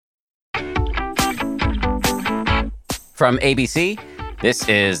From ABC, this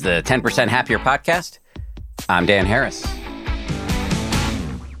is the 10% Happier podcast. I'm Dan Harris.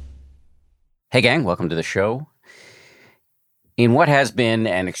 Hey, gang, welcome to the show. In what has been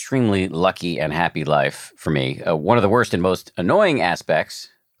an extremely lucky and happy life for me, one of the worst and most annoying aspects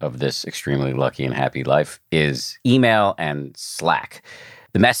of this extremely lucky and happy life is email and Slack.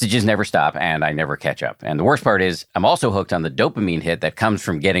 The messages never stop, and I never catch up. And the worst part is I'm also hooked on the dopamine hit that comes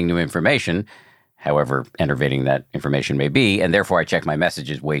from getting new information, however enervating that information may be, and therefore I check my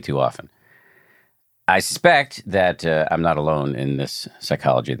messages way too often. I suspect that I'm not alone in this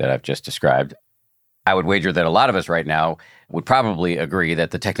psychology that I've just described. I would wager that a lot of us right now would probably agree that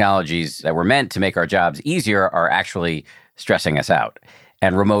the technologies that were meant to make our jobs easier are actually stressing us out.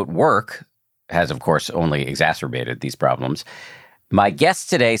 And remote work has, of course, only exacerbated these problems. My guest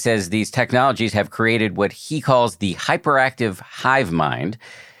today says these technologies have created what he calls the hyperactive hive mind,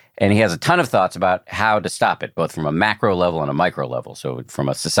 and he has a ton of thoughts about how to stop it, both from a macro level and a micro level. So from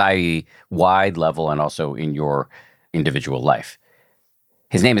a society-wide level and also in your individual life.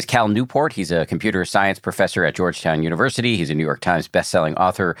 His name is Cal Newport. He's a computer science professor at Georgetown University. He's a New York Times bestselling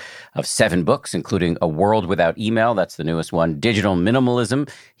author of 7 books, including A World Without Email. That's the newest one. Digital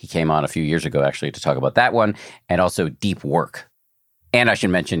Minimalism. He came on a few years ago, actually, to talk about that one. And also Deep Work. And I should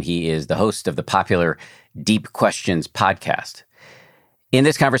mention he is the host of the popular Deep Questions podcast. In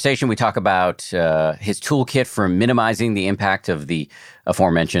this conversation, we talk about his toolkit for minimizing the impact of the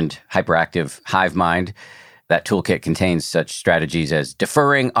aforementioned hyperactive hive mind. That toolkit contains such strategies as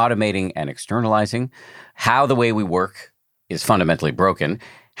deferring, automating, and externalizing, how the way we work is fundamentally broken,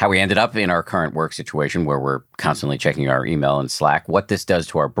 how we ended up in our current work situation where we're constantly checking our email and Slack, what this does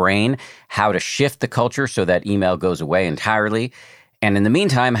to our brain, how to shift the culture so that email goes away entirely, and in the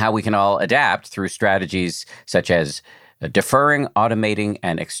meantime, how we can all adapt through strategies such as deferring, automating,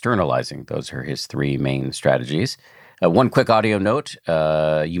 and externalizing. Those are his 3 main strategies. One quick audio note,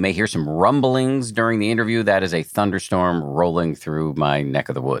 you may hear some rumblings during the interview. That is a thunderstorm rolling through my neck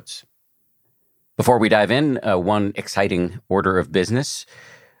of the woods. Before we dive in, one exciting order of business.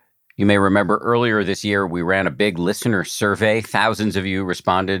 You may remember earlier this year, we ran a big listener survey. Thousands of you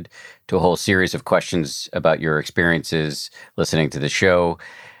responded to a whole series of questions about your experiences listening to the show.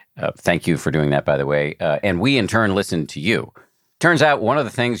 Thank you for doing that, by the way. And we, in turn, listened to you. Turns out one of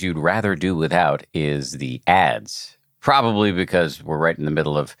the things you'd rather do without is the ads, probably because we're right in the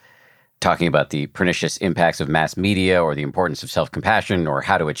middle of talking about the pernicious impacts of mass media or the importance of self-compassion or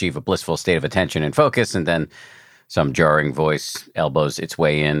how to achieve a blissful state of attention and focus, and then some jarring voice elbows its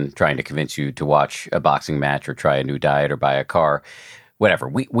way in, trying to convince you to watch a boxing match or try a new diet or buy a car. Whatever.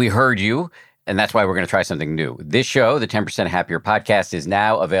 We heard you. And that's why we're going to try something new. This show, the 10% Happier podcast, is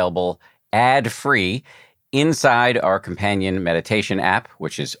now available ad-free inside our companion meditation app,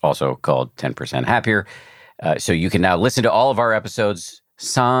 which is also called 10% Happier. So you can now listen to all of our episodes,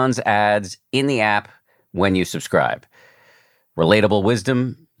 sans ads, in the app when you subscribe. Relatable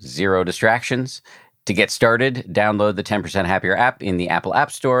wisdom, 0 distractions. To get started, download the 10% Happier app in the Apple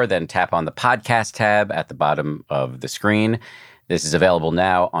App Store, then tap on the podcast tab at the bottom of the screen. This is available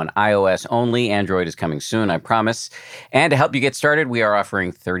now on iOS only. Android is coming soon, I promise. And to help you get started, we are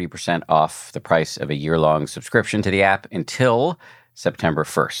offering 30% off the price of a year-long subscription to the app until September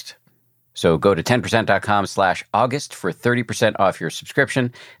 1st. So go to 10%.com/August for 30% off your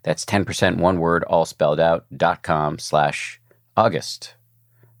subscription. That's 10%, one word, all spelled out, .com/August.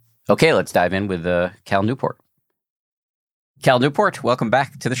 Okay, let's dive in with Cal Newport. Cal Newport, welcome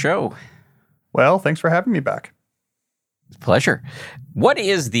back to the show. Well, thanks for having me back. Pleasure. What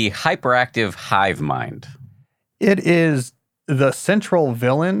is the hyperactive hive mind? It is the central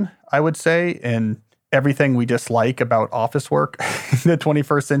villain, I would say, in everything we dislike about office work in the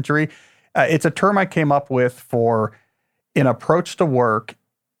 21st century. It's a term I came up with for an approach to work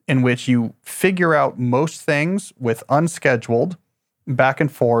in which you figure out most things with unscheduled, back and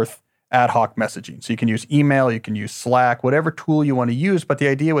forth, ad hoc messaging. So you can use email, you can use Slack, whatever tool you want to use. But the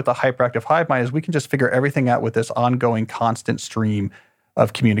idea with the hyperactive hive mind is we can just figure everything out with this ongoing constant stream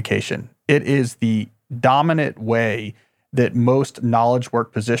of communication. It is the dominant way that most knowledge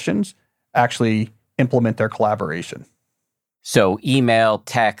work positions actually implement their collaboration. So email,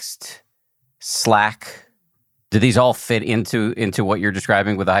 text, Slack, do these all fit into what you're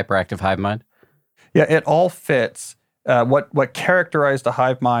describing with the hyperactive hive mind? Yeah, it all fits. What characterized the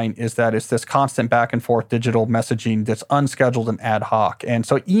hive mind is that it's this constant back and forth digital messaging that's unscheduled and ad hoc. And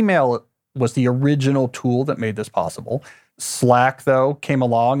so email was the original tool that made this possible. Slack, though, came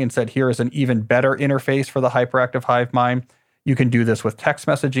along and said, here is an even better interface for the hyperactive hive mind. You can do this with text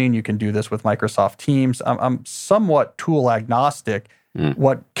messaging. You can do this with Microsoft Teams. I'm somewhat tool agnostic, Mm.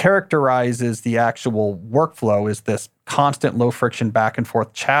 What characterizes the actual workflow is this constant low friction back and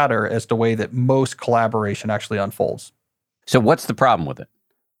forth chatter as the way that most collaboration actually unfolds. So what's the problem with it?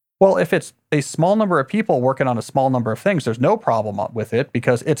 Well, if it's a small number of people working on a small number of things, there's no problem with it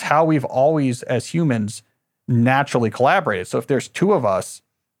because it's how we've always, as humans, naturally collaborated. So if there's two of us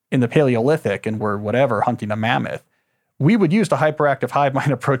in the Paleolithic and we're whatever hunting a mammoth, we would use the hyperactive hive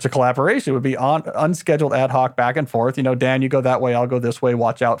mind approach to collaboration. It would be on unscheduled ad hoc back and forth. Dan, you go that way, I'll go this way,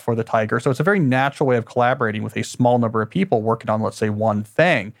 watch out for the tiger. So it's a very natural way of collaborating with a small number of people working on, let's say, one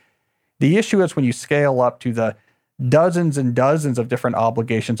thing. The issue is when you scale up to the dozens and dozens of different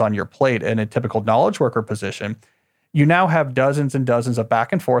obligations on your plate in a typical knowledge worker position, you now have dozens and dozens of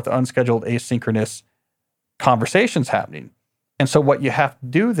back and forth, unscheduled, asynchronous conversations happening. And so what you have to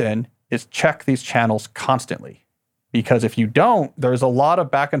do then is check these channels constantly. Because if you don't, there's a lot of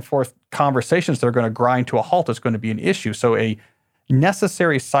back and forth conversations that are going to grind to a halt. It's going to be an issue. So a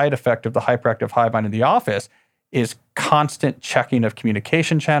necessary side effect of the hyperactive hive mind in the office is constant checking of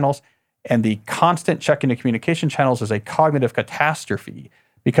communication channels. And the constant checking of communication channels is a cognitive catastrophe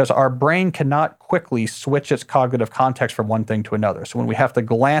because our brain cannot quickly switch its cognitive context from one thing to another. So when we have to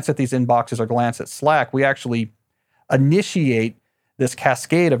glance at these inboxes or glance at Slack, we actually initiate this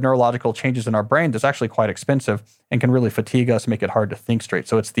cascade of neurological changes in our brain that's actually quite expensive and can really fatigue us, make it hard to think straight.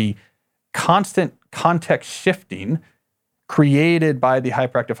 So it's the constant context shifting created by the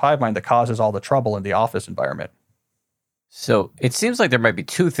hyperactive hive mind that causes all the trouble in the office environment. So it seems like there might be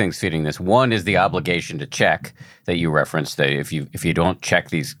two things feeding this. One is the obligation to check that you referenced. That if you don't check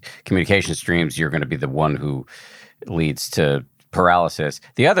these communication streams, you're going to be the one who leads to paralysis.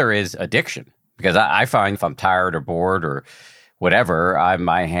 The other is addiction, because I find if I'm tired or bored or whatever,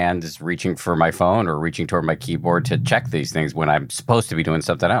 my hand is reaching for my phone or reaching toward my keyboard to check these things when I'm supposed to be doing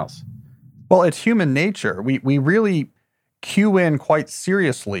something else. Well, it's human nature. We really cue in quite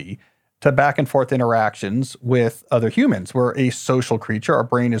seriously to back and forth interactions with other humans. We're a social creature. Our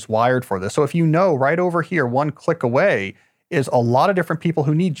brain is wired for this. So if you know right over here, one click away is a lot of different people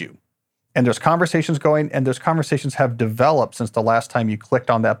who need you. And there's conversations going, and those conversations have developed since the last time you clicked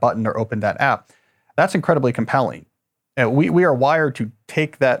on that button or opened that app. That's incredibly compelling. And we are wired to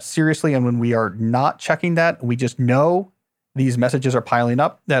take that seriously. And when we are not checking that, we just know these messages are piling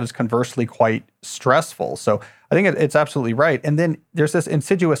up. That is conversely quite stressful. So I think it's absolutely right. And then there's this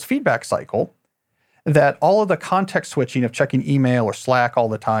insidious feedback cycle that all of the context switching of checking email or Slack all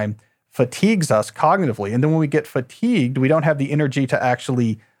the time fatigues us cognitively. And then when we get fatigued, we don't have the energy to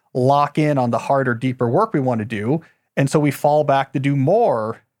actually lock in on the harder, deeper work we want to do. And so we fall back to do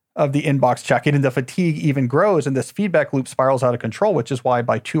more of the inbox checking, and the fatigue even grows, and this feedback loop spirals out of control, which is why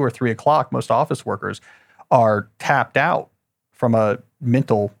by 2 or 3 o'clock, most office workers are tapped out from a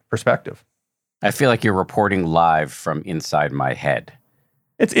mental perspective. I feel like you're reporting live from inside my head.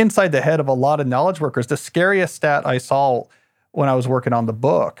 It's inside the head of a lot of knowledge workers. The scariest stat I saw when I was working on the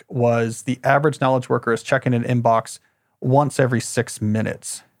book was the average knowledge worker is checking an inbox once every 6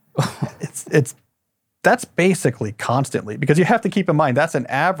 minutes. That's basically constantly, because you have to keep in mind that's an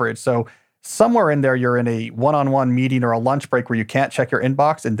average. So somewhere in there, you're in a one-on-one meeting or a lunch break where you can't check your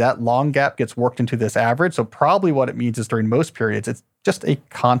inbox, and that long gap gets worked into this average. So probably what it means is during most periods, it's just a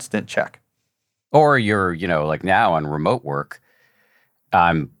constant check. Or you're, like now on remote work,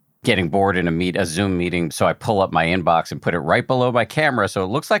 I'm getting bored in a Zoom meeting, so I pull up my inbox and put it right below my camera, so it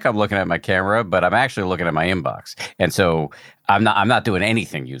looks like I'm looking at my camera, but I'm actually looking at my inbox. And so I'm not doing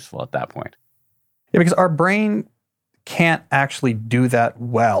anything useful at that point. Yeah, because our brain can't actually do that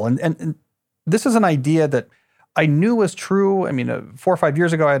well. And this is an idea that I knew was true. I mean, 4 or 5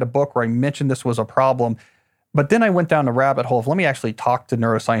 years ago, I had a book where I mentioned this was a problem. But then I went down a rabbit hole of let me actually talk to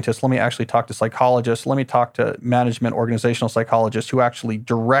neuroscientists. Let me actually talk to psychologists. Let me talk to management organizational psychologists who actually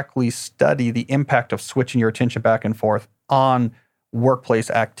directly study the impact of switching your attention back and forth on workplace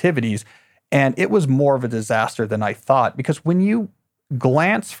activities. And it was more of a disaster than I thought, because when you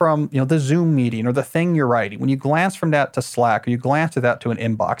glance from the Zoom meeting or the thing you're writing, when you glance from that to Slack or you glance to that to an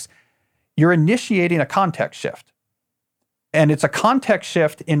inbox, you're initiating a context shift. And it's a context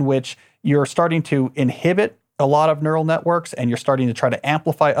shift in which you're starting to inhibit a lot of neural networks and you're starting to try to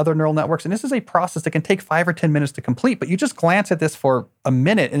amplify other neural networks. And this is a process that can take 5 or 10 minutes to complete, but you just glance at this for a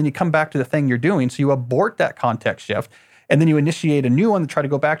minute and then you come back to the thing you're doing. So you abort that context shift and then you initiate a new one to try to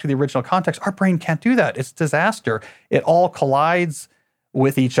go back to the original context. Our brain can't do that. It's a disaster. It all collides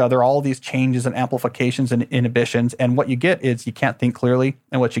with each other, all these changes and amplifications and inhibitions. And what you get is you can't think clearly.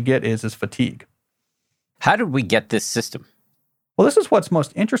 And what you get is fatigue. How did we get this system? Well, this is what's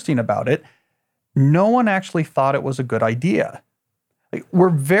most interesting about it. No one actually thought it was a good idea. We're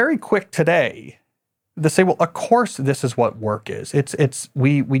very quick today They say, well, of course, this is what work is.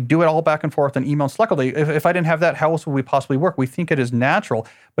 We do it all back and forth in email and Slack all day. If I didn't have that, how else would we possibly work? We think it is natural.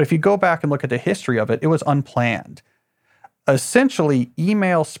 But if you go back and look at the history of it, it was unplanned. Essentially,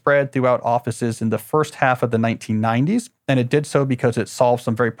 email spread throughout offices in the first half of the 1990s, and it did so because it solved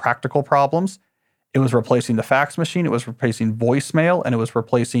some very practical problems. It was replacing the fax machine, it was replacing voicemail, and it was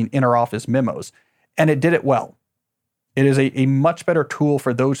replacing interoffice memos. And it did it well. It is a much better tool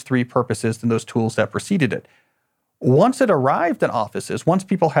for those three purposes than those tools that preceded it. Once it arrived in offices, once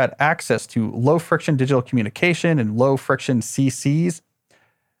people had access to low-friction digital communication and low-friction CCs,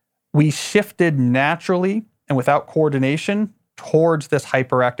 we shifted naturally and without coordination towards this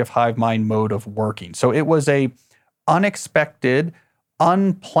hyperactive hive mind mode of working. So it was a unexpected,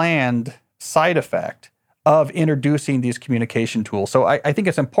 unplanned side effect of introducing these communication tools. So I think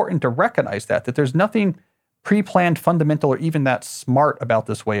it's important to recognize that there's nothing pre-planned, fundamental, or even that smart about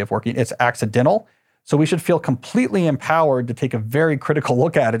this way of working. It's accidental. So we should feel completely empowered to take a very critical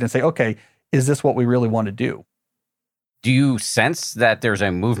look at it and say, okay, is this what we really want to do? Do you sense that there's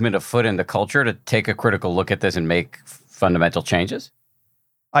a movement afoot in the culture to take a critical look at this and make fundamental changes?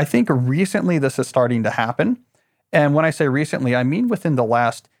 I think recently this is starting to happen. And when I say recently, I mean within the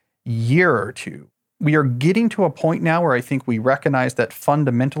last year or two. We are getting to a point now where I think we recognize that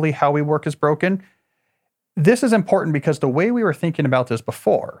fundamentally how we work is broken. This is important because the way we were thinking about this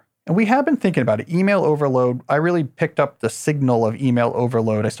before, and we have been thinking about it, email overload, I really picked up the signal of email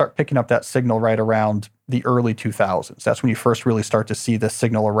overload. I start picking up that signal right around the early 2000s. That's when you first really start to see this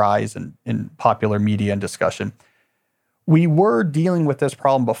signal arise in popular media and discussion. We were dealing with this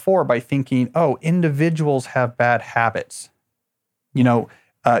problem before by thinking, oh, individuals have bad habits.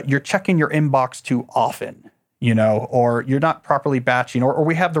 You're checking your inbox too often. Or you're not properly batching, or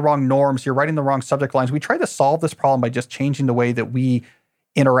we have the wrong norms, you're writing the wrong subject lines. We try to solve this problem by just changing the way that we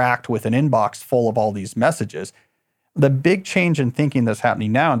interact with an inbox full of all these messages. The big change in thinking that's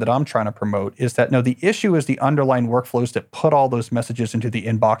happening now and that I'm trying to promote is that, no, the issue is the underlying workflows that put all those messages into the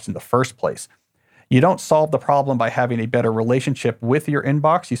inbox in the first place. You don't solve the problem by having a better relationship with your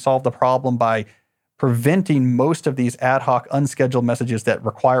inbox. You solve the problem by preventing most of these ad hoc, unscheduled messages that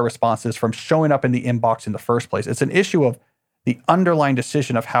require responses from showing up in the inbox in the first place. It's an issue of the underlying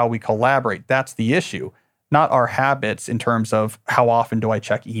decision of how we collaborate. That's the issue, not our habits in terms of how often do I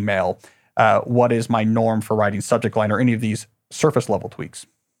check email, what is my norm for writing subject line, or any of these surface level tweaks.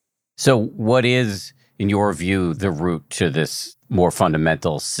 So what is, in your view, the route to this more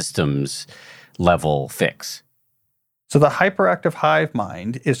fundamental systems level fix? So the hyperactive hive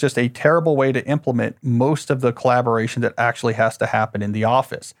mind is just a terrible way to implement most of the collaboration that actually has to happen in the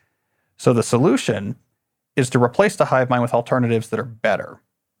office. So the solution is to replace the hive mind with alternatives that are better.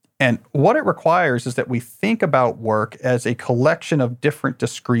 And what it requires is that we think about work as a collection of different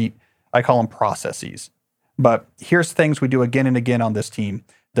discrete, I call them processes. But here's things we do again and again on this team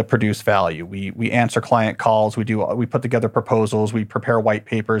that produce value. We answer client calls, we put together proposals, we prepare white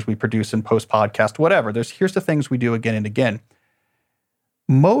papers, we produce and post podcast, whatever. Here's the things we do again and again.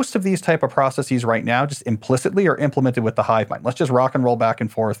 Most of these type of processes right now just implicitly are implemented with the hive mind. Let's just rock and roll back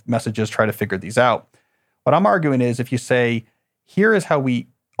and forth messages, try to figure these out. What I'm arguing is if you say, here is how we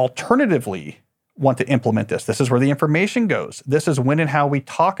alternatively want to implement this. This is where the information goes. This is when and how we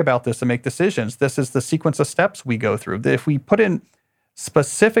talk about this and make decisions. This is the sequence of steps we go through. If we put in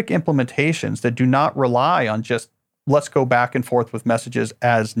specific implementations that do not rely on just let's go back and forth with messages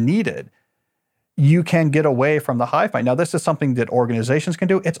as needed, you can get away from the hive mind. Now, this is something that organizations can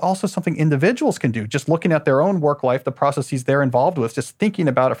do. It's also something individuals can do. Just looking at their own work life, the processes they're involved with, just thinking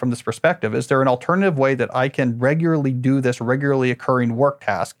about it from this perspective. Is there an alternative way that I can regularly do this regularly occurring work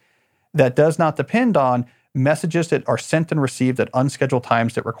task that does not depend on messages that are sent and received at unscheduled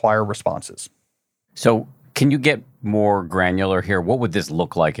times that require responses? So can you get more granular here? What would this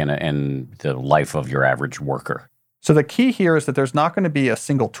look like in the life of your average worker? So the key here is that there's not going to be a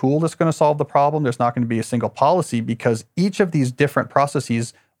single tool that's going to solve the problem. There's not going to be a single policy because each of these different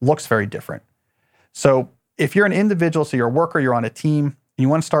processes looks very different. So if you're an individual, so you're a worker, you're on a team, and you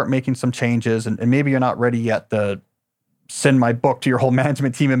want to start making some changes, and maybe you're not ready yet to send my book to your whole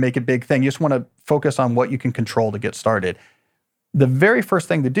management team and make a big thing. You just want to focus on what you can control to get started. The very first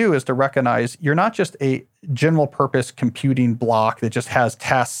thing to do is to recognize you're not just a general purpose computing block that just has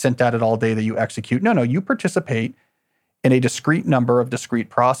tasks sent at it all day that you execute. No, you participate in a discrete number of discrete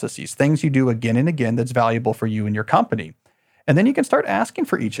processes, things you do again and again that's valuable for you and your company. And then you can start asking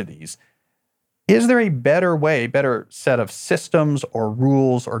for each of these. Is there a better way, better set of systems or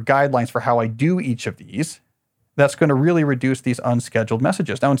rules or guidelines for how I do each of these that's going to really reduce these unscheduled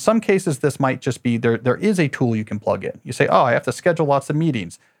messages? Now, in some cases, this might just be there is a tool you can plug in. You say, oh, I have to schedule lots of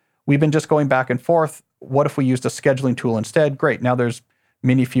meetings. We've been just going back and forth. What if we used a scheduling tool instead? Great. Now there's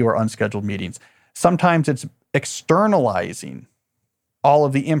many fewer unscheduled meetings. Sometimes it's externalizing all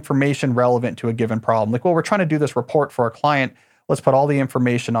of the information relevant to a given problem. Like, well, we're trying to do this report for a client. Let's put all the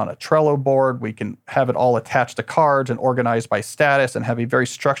information on a Trello board. We can have it all attached to cards and organized by status and have a very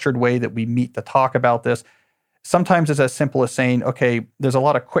structured way that we meet to talk about this. Sometimes it's as simple as saying, okay, there's a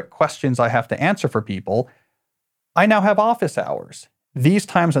lot of quick questions I have to answer for people. I now have office hours. These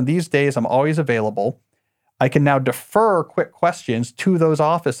times on these days, I'm always available. I can now defer quick questions to those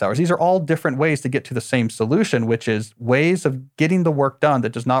office hours. These are all different ways to get to the same solution, which is ways of getting the work done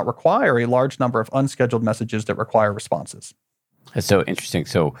that does not require a large number of unscheduled messages that require responses. That's so interesting.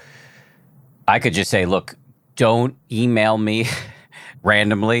 So I could just say, look, don't email me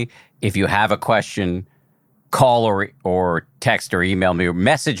randomly. If you have a question, call or text or email me or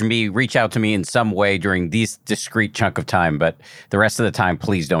message me, reach out to me in some way during this discrete chunk of time. But the rest of the time,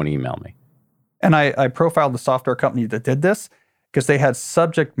 please don't email me. And I profiled the software company that did this because they had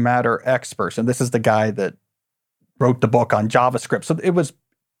subject matter experts. And this is the guy that wrote the book on JavaScript. So it was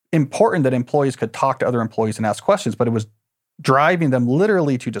important that employees could talk to other employees and ask questions, but it was driving them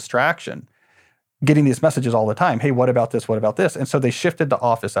literally to distraction, getting these messages all the time. Hey, what about this? What about this? And so they shifted to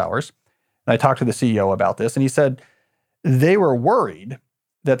office hours. And I talked to the CEO about this, and he said they were worried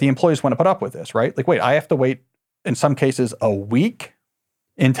that the employees want to put up with this, right? Like, wait, I have to wait, in some cases, a week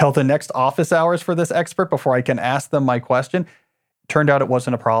until the next office hours for this expert before I can ask them my question. Turned out it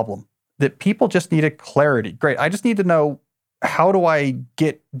wasn't a problem. That people just needed clarity. Great, I just need to know, how do I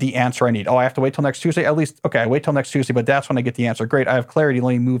get the answer I need? Oh, I have to wait till next Tuesday? At least, okay, I wait till next Tuesday, but that's when I get the answer. Great, I have clarity.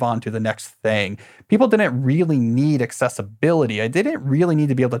 Let me move on to the next thing. People didn't really need accessibility. I didn't really need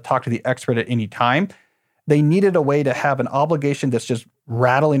to be able to talk to the expert at any time. They needed a way to have an obligation that's just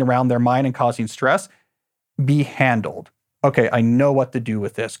rattling around their mind and causing stress be handled. Okay, I know what to do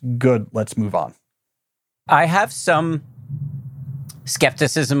with this. Good, let's move on. I have some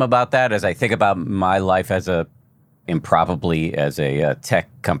skepticism about that as I think about my life as a tech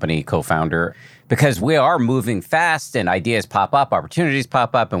company co-founder, because we are moving fast and ideas pop up, opportunities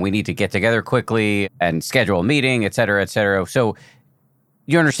pop up, and we need to get together quickly and schedule a meeting, et cetera, et cetera. So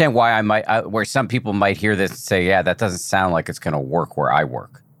you understand why where some people might hear this and say, yeah, that doesn't sound like it's going to work where I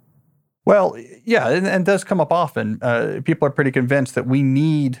work. Well, yeah, and does come up often. People are pretty convinced that we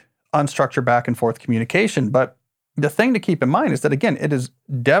need unstructured back and forth communication. But the thing to keep in mind is that, again, it is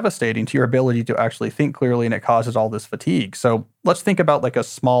devastating to your ability to actually think clearly, and it causes all this fatigue. So let's think about like a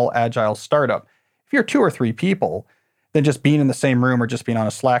small agile startup. If you're 2 or 3 people, then just being in the same room or just being on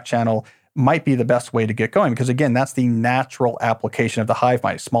a Slack channel might be the best way to get going. Because again, that's the natural application of the hive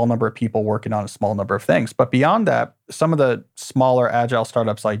mind, a small number of people working on a small number of things. But beyond that, some of the smaller agile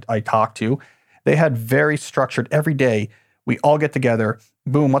startups I talked to, they had very structured every day. We all get together,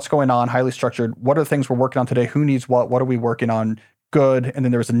 boom, what's going on, highly structured. What are the things we're working on today? Who needs what are we working on? Good. And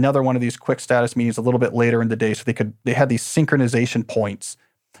then there was another one of these quick status meetings a little bit later in the day. So they had these synchronization points.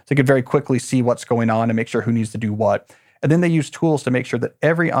 So they could very quickly see what's going on and make sure who needs to do what. And then they used tools to make sure that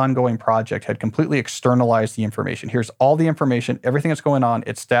every ongoing project had completely externalized the information. Here's all the information, everything that's going on,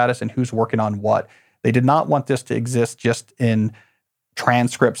 its status, and who's working on what. They did not want this to exist just in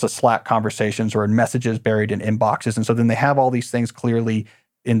transcripts of Slack conversations or in messages buried in inboxes. And so then they have all these things clearly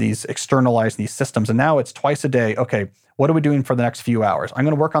in these externalized these systems. And now it's twice a day. Okay, what are we doing for the next few hours? I'm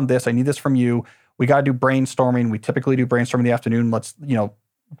going to work on this. I need this from you. We got to do brainstorming. We typically do brainstorming in the afternoon. Let's,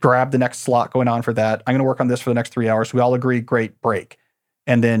 grab the next slot going on for that. I'm going to work on this for the next 3 hours. We all agree, great, break.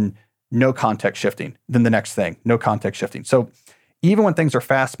 And then no context shifting. Then the next thing, no context shifting. So even when things are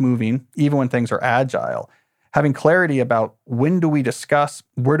fast moving, even when things are agile, having clarity about when do we discuss,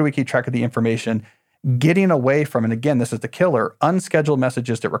 where do we keep track of the information, getting away from, and again, this is the killer, unscheduled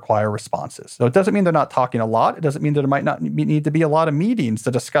messages that require responses. So it doesn't mean they're not talking a lot. It doesn't mean that there might not need to be a lot of meetings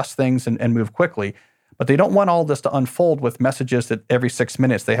to discuss things and move quickly. But they don't want all this to unfold with messages that every 6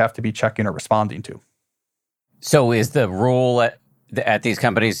 minutes they have to be checking or responding to. So is the rule at these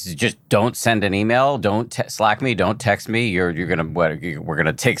companies just don't send an email, don't Slack me, don't text me? You're gonna we're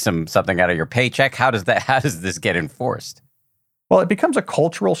gonna take something out of your paycheck. How does this get enforced? Well, it becomes a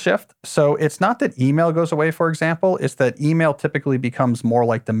cultural shift. So it's not that email goes away, for example. It's that email typically becomes more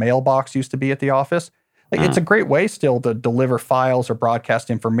like the mailbox used to be at the office. It's a great way still to deliver files or broadcast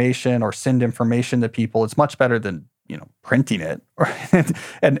information or send information to people. It's much better than printing it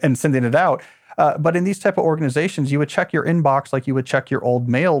and sending it out. But in these type of organizations, you would check your inbox like you would check your old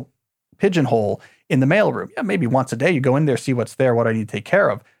mail pigeonhole in the mailroom. Yeah, maybe once a day you go in there, see what's there, what I need to take care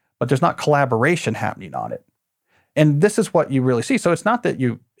of. But there's not collaboration happening on it. And this is what you really see. So it's not that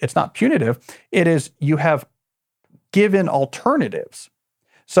it's not punitive. It is you have given alternatives.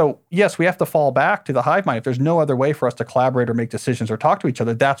 So yes, we have to fall back to the hive mind. If there's no other way for us to collaborate or make decisions or talk to each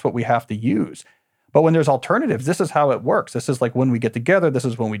other, that's what we have to use. But when there's alternatives, this is how it works. This is like when we get together, this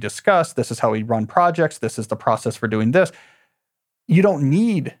is when we discuss, this is how we run projects, this is the process for doing this. You don't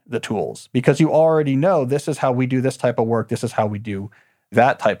need the tools because you already know this is how we do this type of work, this is how we do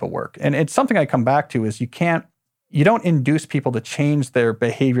that type of work. And it's something I come back to is you don't induce people to change their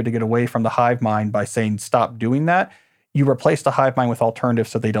behavior to get away from the hive mind by saying stop doing that. You replace the hive mind with alternatives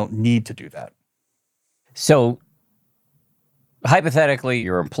so they don't need to do that. So hypothetically,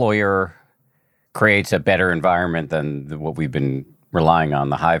 your employer creates a better environment than what we've been relying on,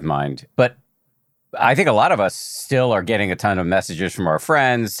 the hive mind. But I think a lot of us still are getting a ton of messages from our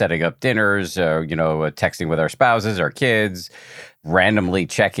friends, setting up dinners, texting with our spouses, our kids, randomly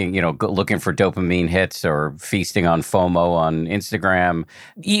checking, looking for dopamine hits or feasting on FOMO on Instagram.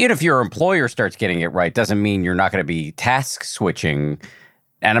 Even if your employer starts getting it right, doesn't mean you're not going to be task switching.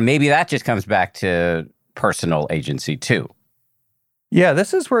 And maybe that just comes back to personal agency too. Yeah,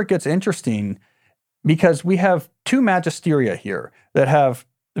 this is where it gets interesting because we have two magisteria here that have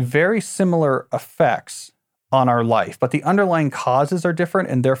very similar effects on our life, but the underlying causes are different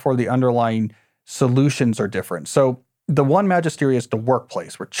and therefore the underlying solutions are different. So the one magisteria is the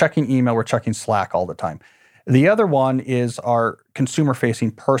workplace. We're checking email, we're checking Slack all the time. The other one is our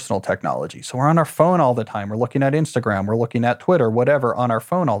consumer-facing personal technology. So we're on our phone all the time. We're looking at Instagram, we're looking at Twitter, whatever, on our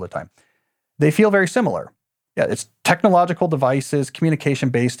phone all the time. They feel very similar. Yeah, it's technological devices,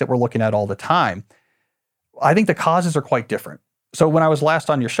 communication-based that we're looking at all the time. I think the causes are quite different. So when I was last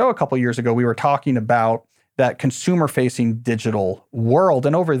on your show a couple of years ago, we were talking about that consumer-facing digital world.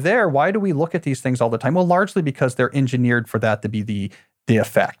 And over there, why do we look at these things all the time? Well, largely because they're engineered for that to be the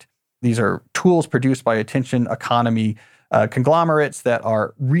effect. These are tools produced by attention economy conglomerates that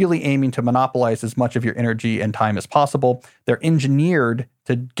are really aiming to monopolize as much of your energy and time as possible. They're engineered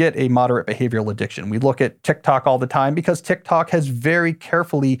to get a moderate behavioral addiction. We look at TikTok all the time because TikTok has very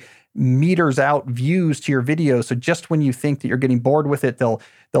carefully meters out views to your videos. So just when you think that you're getting bored with it, they'll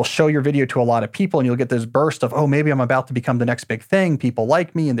show your video to a lot of people and you'll get this burst of, oh, maybe I'm about to become the next big thing. People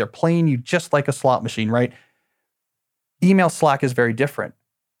like me and they're playing you just like a slot machine, right? Email Slack is very different.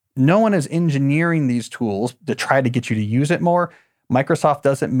 No one is engineering these tools to try to get you to use it more. Microsoft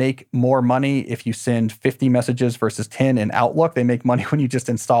doesn't make more money if you send 50 messages versus 10 in Outlook. They make money when you just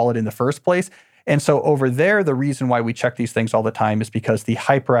install it in the first place. And so over there, the reason why we check these things all the time is because the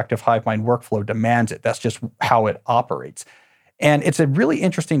hyperactive hive mind workflow demands it. That's just how it operates. And it's a really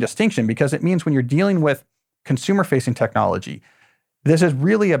interesting distinction because it means when you're dealing with consumer-facing technology, this is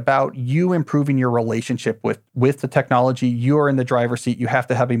really about you improving your relationship with the technology. You're in the driver's seat. You have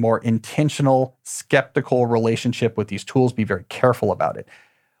to have a more intentional, skeptical relationship with these tools. Be very careful about it.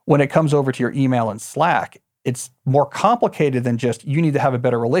 When it comes over to your email and Slack, it's more complicated than just you need to have a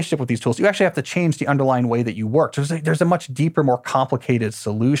better relationship with these tools. You actually have to change the underlying way that you work. So there's a much deeper, more complicated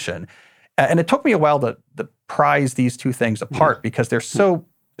solution. And it took me a while to prize these two things apart because they're so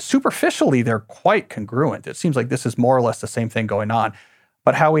superficially, they're quite congruent. It seems like this is more or less the same thing going on.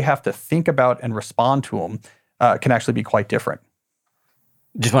 But how we have to think about and respond to them can actually be quite different.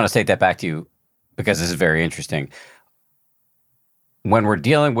 Just want to take that back to you because this is very interesting. When we're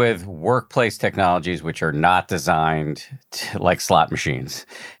dealing with workplace technologies, which are not designed like slot machines,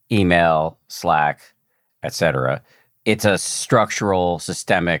 email, Slack, etc., it's a structural,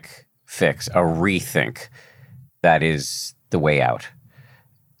 systemic fix, a rethink that is the way out.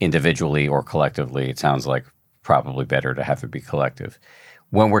 Individually or collectively, it sounds like probably better to have it be collective.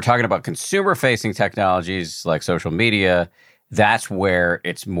 When we're talking about consumer-facing technologies like social media, that's where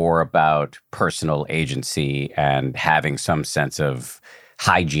it's more about personal agency and having some sense of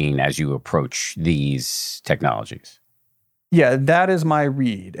hygiene as you approach these technologies. Yeah, that is my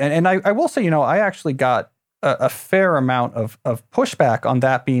read. And I will say, I actually got a fair amount of pushback on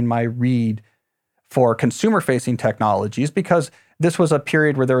that being my read for consumer-facing technologies because this was a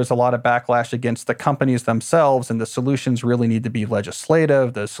period where there was a lot of backlash against the companies themselves and the solutions really need to be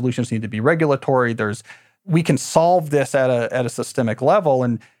legislative. The solutions need to be regulatory. We can solve this at a systemic level.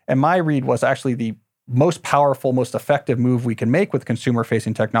 And my read was actually the most powerful, most effective move we can make with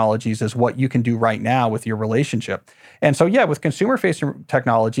consumer-facing technologies is what you can do right now with your relationship. And so, yeah, with consumer-facing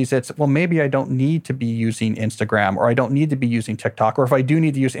technologies, it's, well, maybe I don't need to be using Instagram or I don't need to be using TikTok. Or if I do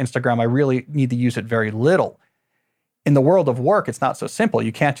need to use Instagram, I really need to use it very little. In the world of work, it's not so simple.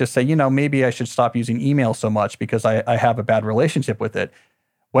 You can't just say, maybe I should stop using email so much because I have a bad relationship with it.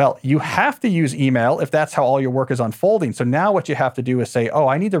 Well, you have to use email if that's how all your work is unfolding. So now what you have to do is say,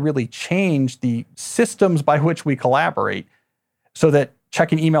 I need to really change the systems by which we collaborate so that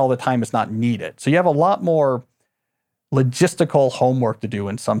checking email all the time is not needed. So you have a lot more logistical homework to do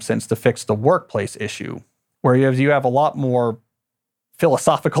in some sense to fix the workplace issue, whereas you have a lot more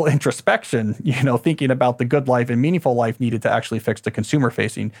philosophical introspection, thinking about the good life and meaningful life needed to actually fix the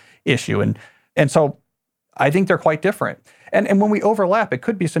consumer-facing issue. And so I think they're quite different. And when we overlap, it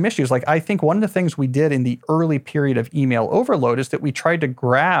could be some issues. Like, I think one of the things we did in the early period of email overload is that we tried to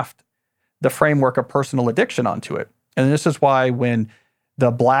graft the framework of personal addiction onto it. And this is why when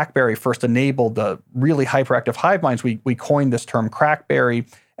the BlackBerry first enabled the really hyperactive hive minds, we coined this term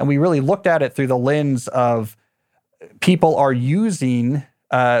crackberry, and we really looked at it through the lens of people are using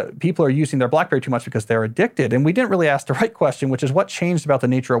their BlackBerry too much because they're addicted. And we didn't really ask the right question, which is what changed about the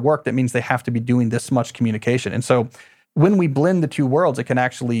nature of work that means they have to be doing this much communication. And so when we blend the two worlds, it can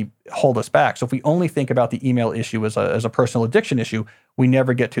actually hold us back. So if we only think about the email issue as a personal addiction issue, we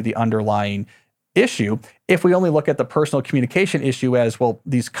never get to the underlying issue. If we only look at the personal communication issue as, well,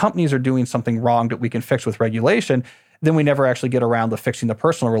 these companies are doing something wrong that we can fix with regulation, then we never actually get around to fixing the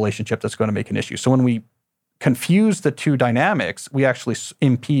personal relationship that's going to make an issue. So when we confuse the two dynamics, we actually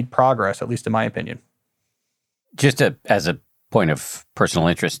impede progress, at least in my opinion. Just as a point of personal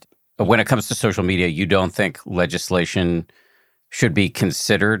interest, when it comes to social media, you don't think legislation should be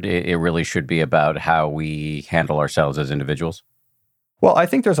considered? It really should be about how we handle ourselves as individuals? Well, I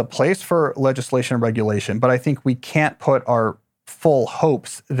think there's a place for legislation and regulation, but I think we can't put our full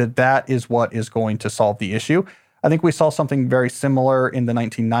hopes that that is what is going to solve the issue. I think we saw something very similar in the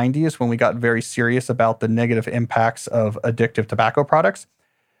 1990s when we got very serious about the negative impacts of addictive tobacco products.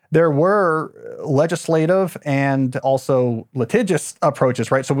 There were legislative and also litigious approaches,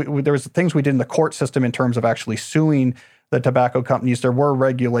 right? So there was things we did in the court system in terms of actually suing the tobacco companies. There were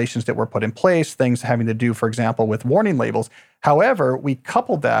regulations that were put in place, things having to do, for example, with warning labels. However, we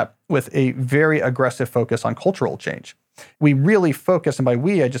coupled that with a very aggressive focus on cultural change. We really focus, and by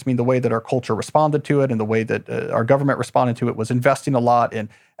we, I just mean the way that our culture responded to it and the way that our government responded to it was investing a lot in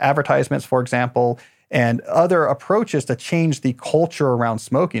advertisements, for example, and other approaches to change the culture around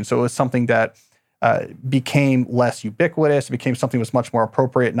smoking. So it was something that became less ubiquitous. It became something that was much more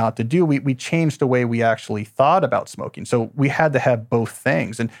appropriate not to do. We changed the way we actually thought about smoking. So we had to have both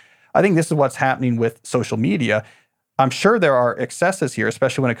things. And I think this is what's happening with social media. I'm sure there are excesses here,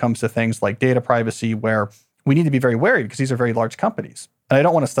 especially when it comes to things like data privacy, where we need to be very wary because these are very large companies. And I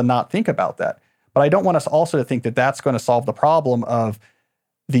don't want us to not think about that. But I don't want us also to think that that's going to solve the problem of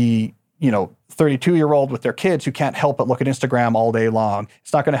the 32-year-old with their kids who can't help but look at Instagram all day long.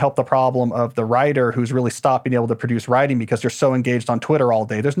 It's not going to help the problem of the writer who's really stopped being able to produce writing because they're so engaged on Twitter all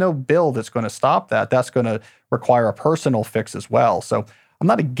day. There's no bill that's going to stop that. That's going to require a personal fix as well. So I'm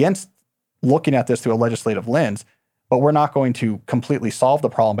not against looking at this through a legislative lens, but we're not going to completely solve the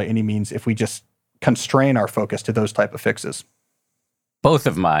problem by any means if we just constrain our focus to those type of fixes. Both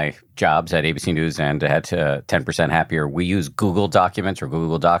of my jobs at ABC News and at 10% Happier, we use Google Documents or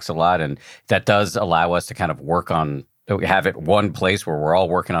Google Docs a lot, and that does allow us to kind of work on, have it one place where we're all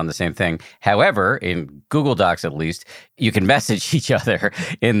working on the same thing. However, in Google Docs at least, you can message each other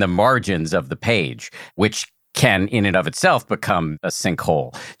in the margins of the page, which can in and of itself become a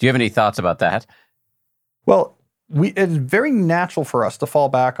sinkhole. Do you have any thoughts about that? Well, it's very natural for us to fall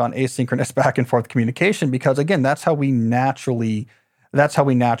back on asynchronous back and forth communication because, again, that's how we naturally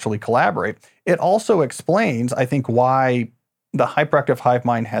collaborate. It also explains, I think, why the hyperactive hive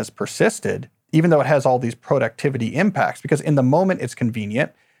mind has persisted, even though it has all these productivity impacts, because in the moment it's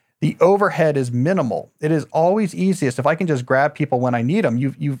convenient. The overhead is minimal. It is always easiest if I can just grab people when I need them.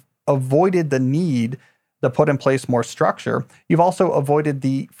 You've avoided the need to put in place more structure. You've also avoided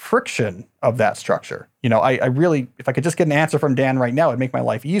the friction of that structure. I really, if I could just get an answer from Dan right now, it'd make my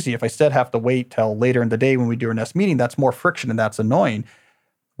life easy. If I instead have to wait till later in the day when we do our next meeting, that's more friction and that's annoying.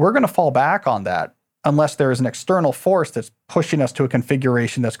 We're going to fall back on that unless there is an external force that's pushing us to a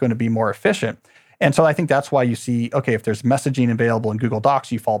configuration that's going to be more efficient. And so I think that's why you see, okay, if there's messaging available in Google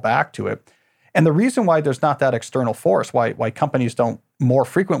Docs, you fall back to it. And the reason why there's not that external force, why companies don't more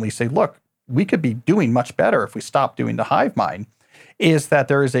frequently say, look, we could be doing much better if we stop doing the hive mind, is that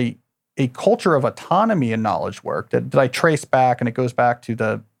there is a culture of autonomy in knowledge work that I trace back, and it goes back to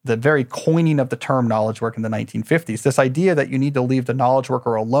the very coining of the term knowledge work in the 1950s, this idea that you need to leave the knowledge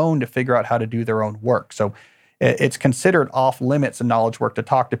worker alone to figure out how to do their own work. So it's considered off limits in knowledge work to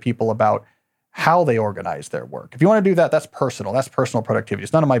talk to people about how they organize their work. If you want to do that, that's personal. That's personal productivity.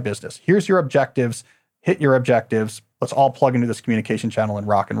 It's none of my business. Here's your objectives. Hit your objectives. Let's all plug into this communication channel and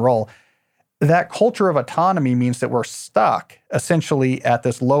rock and roll. That culture of autonomy means that we're stuck essentially at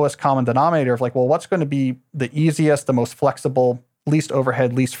this lowest common denominator of like, well, what's going to be the easiest, the most flexible, least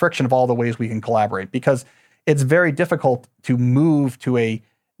overhead, least friction of all the ways we can collaborate? Because it's very difficult to move to a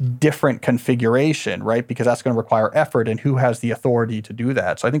different configuration, right? Because that's going to require effort, and who has the authority to do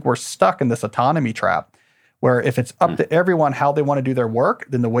that? So I think we're stuck in this autonomy trap where if it's up to everyone how they want to do their work,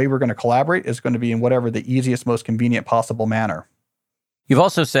 then the way we're going to collaborate is going to be in whatever the easiest, most convenient possible manner. You've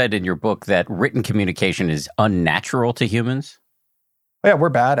also said in your book that written communication is unnatural to humans. Yeah, we're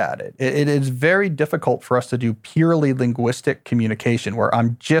bad at it. It is very difficult for us to do purely linguistic communication where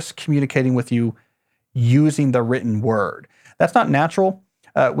I'm just communicating with you using the written word. That's not natural.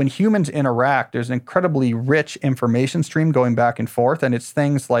 When humans interact, there's an incredibly rich information stream going back and forth, and it's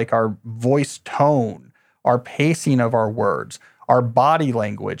things like our voice tone, our pacing of our words, our body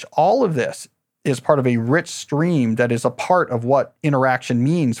language. All of this is part of a rich stream that is a part of what interaction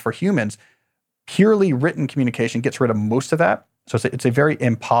means for humans. Purely written communication gets rid of most of that. So it's a very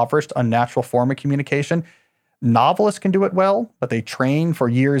impoverished, unnatural form of communication. Novelists can do it well, but they train for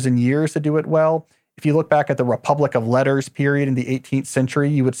years and years to do it well. If you look back at the Republic of Letters period in the 18th century,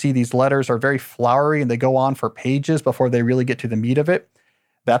 you would see these letters are very flowery and they go on for pages before they really get to the meat of it.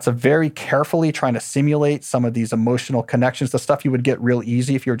 That's a very carefully trying to simulate some of these emotional connections, the stuff you would get real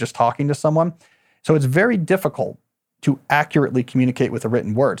easy if you're just talking to someone. So it's very difficult to accurately communicate with a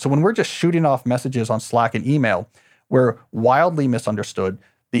written word. So when we're just shooting off messages on Slack and email, we're wildly misunderstood.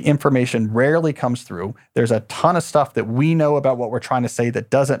 The information rarely comes through. There's a ton of stuff that we know about what we're trying to say that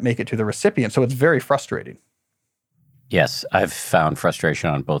doesn't make it to the recipient. So it's very frustrating. Yes, I've found frustration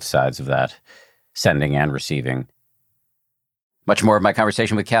on both sides of that, sending and receiving. Much more of my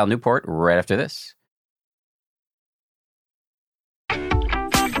conversation with Cal Newport right after this.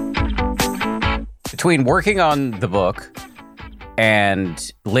 Between working on the book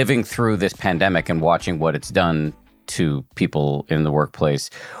and living through this pandemic and watching what it's done to people in the workplace,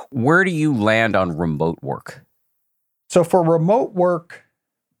 where do you land on remote work? So for remote work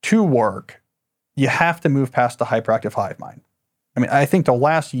to work, you have to move past the hyperactive hive mind. I mean, I think the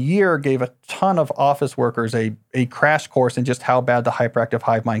last year gave a ton of office workers a crash course in just how bad the hyperactive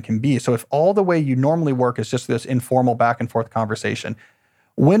hive mind can be. So if all the way you normally work is just this informal back and forth conversation,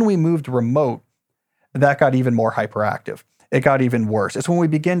 when we moved remote, that got even more hyperactive. It got even worse. It's when we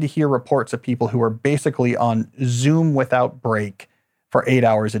begin to hear reports of people who are basically on Zoom without break for 8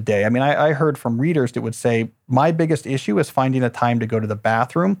 hours a day. I mean, I heard from readers that would say, my biggest issue is finding a time to go to the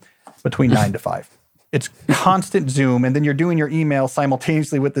bathroom between 9 to 5. It's constant Zoom, and then you're doing your email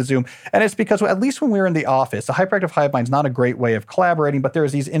simultaneously with the Zoom. And it's because, at least when we were in the office, the hyperactive hive mind is not a great way of collaborating, but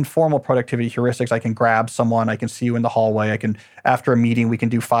there's these informal productivity heuristics. I can grab someone, I can see you in the hallway, after a meeting, we can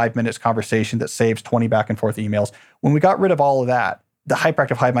do 5 minutes conversation that saves 20 back and forth emails. When we got rid of all of that, the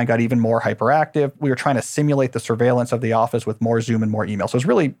hyperactive hive mind got even more hyperactive. We were trying to simulate the surveillance of the office with more Zoom and more email. So it was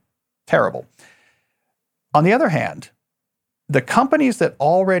really terrible. On the other hand, the companies that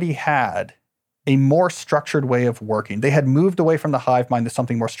already had a more structured way of working, they had moved away from the hive mind to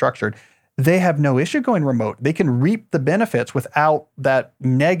something more structured, they have no issue going remote. They can reap the benefits without that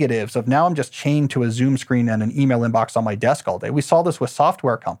negatives of now I'm just chained to a Zoom screen and an email inbox on my desk all day. We saw this with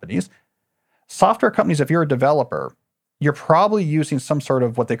software companies. Software companies, if you're a developer, you're probably using some sort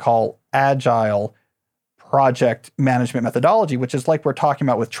of what they call agile project management methodology, which is like we're talking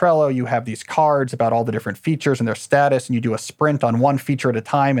about with Trello. You have these cards about all the different features and their status, and you do a sprint on one feature at a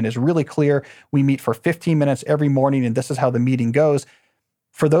time, and it's really clear. We meet for 15 minutes every morning, and this is how the meeting goes.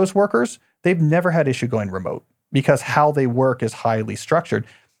 For those workers, they've never had issue going remote because how they work is highly structured.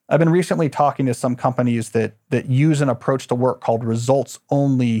 I've been recently talking to some companies that use an approach to work called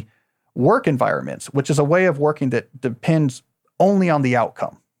results-only work environments, which is a way of working that depends only on the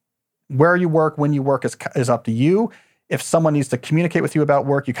outcome. Where you work, when you work is up to you. If someone needs to communicate with you about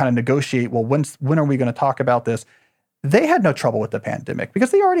work, you kind of negotiate, well, when are we going to talk about this? They had no trouble with the pandemic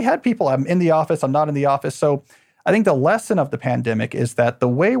because they already had people. I'm in the office, I'm not in the office. So I think the lesson of the pandemic is that the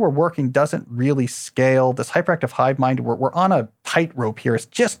way we're working doesn't really scale. This hyperactive hive mind, we're on a tightrope here. It's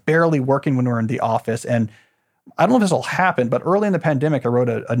just barely working when we're in the office. And I don't know if this will happen, but early in the pandemic, I wrote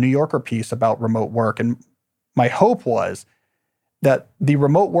a New Yorker piece about remote work. And my hope was that the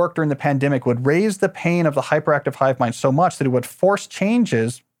remote work during the pandemic would raise the pain of the hyperactive hive mind so much that it would force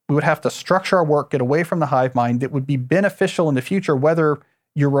changes. We would have to structure our work, get away from the hive mind that would be beneficial in the future, whether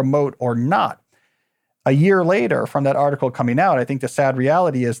you're remote or not. A year later from that article coming out, I think the sad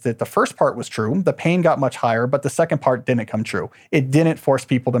reality is that the first part was true. The pain got much higher, but the second part didn't come true. It didn't force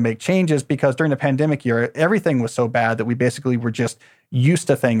people to make changes because during the pandemic year, everything was so bad that we basically were just used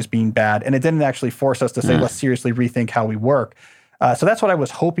to things being bad. And it didn't actually force us to say, let's seriously rethink how we work. So that's what I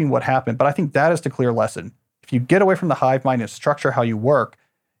was hoping would happen. But I think that is the clear lesson. If you get away from the hive mind and structure how you work,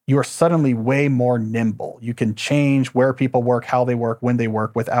 you are suddenly way more nimble. You can change where people work, how they work, when they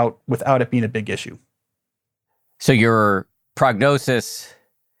work without it being a big issue. So your prognosis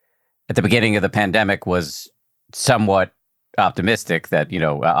at the beginning of the pandemic was somewhat optimistic that,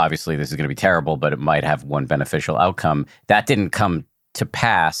 obviously this is going to be terrible, but it might have one beneficial outcome. That didn't come to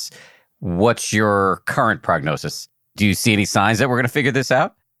pass. What's your current prognosis? Do you see any signs that we're going to figure this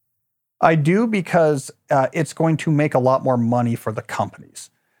out? I do, because it's going to make a lot more money for the companies,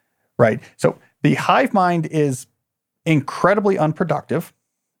 right? So the hive mind is incredibly unproductive.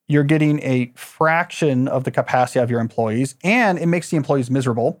 You're getting a fraction of the capacity of your employees, and it makes the employees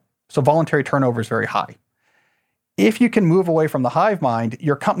miserable. So voluntary turnover is very high. If you can move away from the hive mind,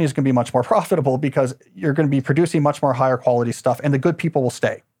 your company is going to be much more profitable, because you're going to be producing much more higher quality stuff, and the good people will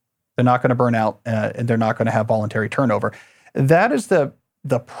stay. They're not going to burn out, and they're not going to have voluntary turnover. That is the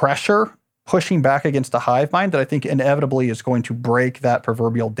pressure pushing back against the hive mind that I think inevitably is going to break that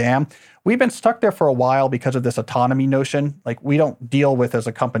proverbial dam. We've been stuck there for a while because of this autonomy notion. Like, we don't deal with, as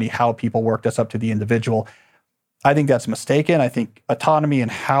a company, how people work. That's up to the individual. I think that's mistaken. I think autonomy in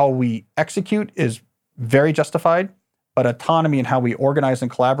how we execute is very justified, but autonomy in how we organize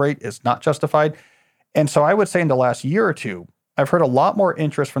and collaborate is not justified. And so I would say in the last year or two, I've heard a lot more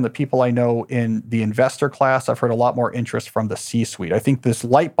interest from the people I know in the investor class. I've heard a lot more interest from the C-suite. I think this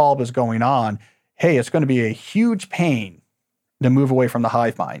light bulb is going on. Hey, it's going to be a huge pain to move away from the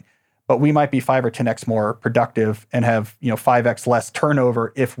hive mind, but we might be 5 or 10x more productive and have 5x less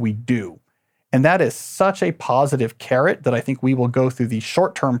turnover if we do. And that is such a positive carrot that I think we will go through the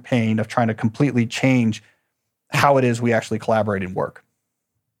short-term pain of trying to completely change how it is we actually collaborate and work.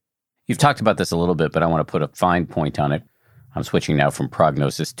 You've talked about this a little bit, but I want to put a fine point on it. I'm switching now from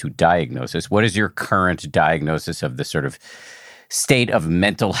prognosis to diagnosis. What is your current diagnosis of the sort of state of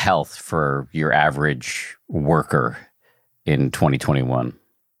mental health for your average worker in 2021?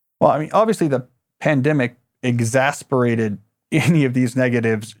 Well, I mean, obviously the pandemic exacerbated any of these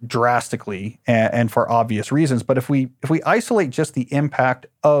negatives drastically, and for obvious reasons. But if we isolate just the impact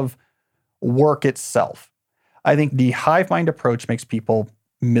of work itself, I think the hive mind approach makes people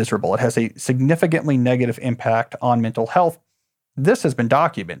miserable. It has a significantly negative impact on mental health. This has been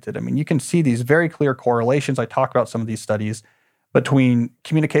documented. I mean, you can see these very clear correlations. I talk about some of these studies between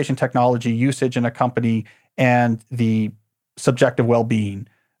communication technology usage in a company and the subjective well-being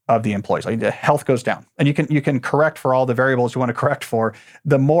of the employees. Like, the health goes down, and you can correct for all the variables you want to correct for.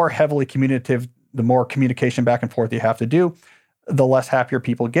 The more heavily communicative, the more communication back and forth you have to do, the less happier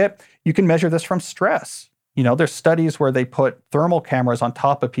people get. You can measure this from stress. There's studies where they put thermal cameras on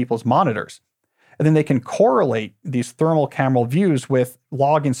top of people's monitors, and then they can correlate these thermal camera views with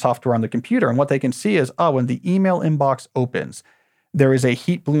logging software on the computer. And what they can see is, when the email inbox opens, there is a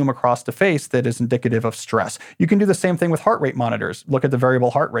heat bloom across the face that is indicative of stress. You can do the same thing with heart rate monitors. Look at the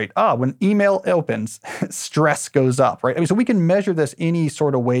variable heart rate. When email opens, stress goes up, right? I mean, so we can measure this any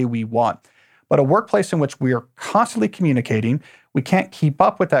sort of way we want. But a workplace in which we are constantly communicating, we can't keep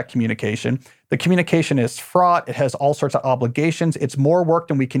up with that communication. The communication is fraught. It has all sorts of obligations. It's more work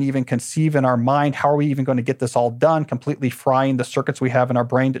than we can even conceive in our mind. How are we even going to get this all done? Completely frying the circuits we have in our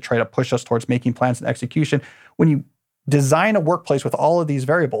brain to try to push us towards making plans and execution. When you design a workplace with all of these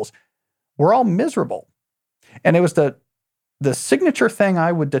variables, we're all miserable. And it was the signature thing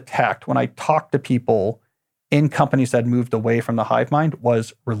I would detect when I talked to people in companies that moved away from the hive mind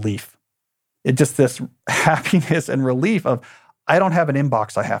was relief. It just this happiness and relief of, I don't have an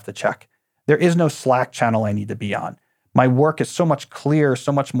inbox I have to check. There is no Slack channel I need to be on. My work is so much clearer,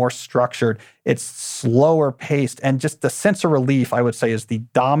 so much more structured. It's slower paced. And just the sense of relief, I would say, is the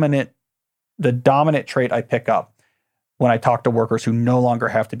dominant trait I pick up when I talk to workers who no longer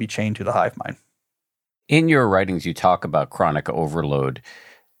have to be chained to the hive mind. In your writings, you talk about chronic overload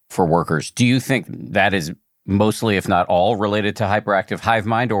for workers. Do you think that is mostly, if not all, related to hyperactive hive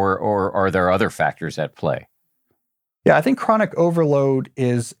mind, or are there other factors at play? Yeah, I think chronic overload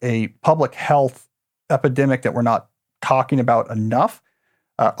is a public health epidemic that we're not talking about enough.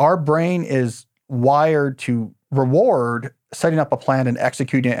 Our brain is wired to reward setting up a plan and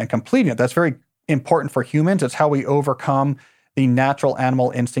executing it and completing it. That's very important for humans. It's how we overcome the natural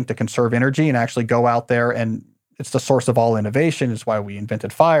animal instinct to conserve energy and actually go out there, and it's the source of all innovation. It's why we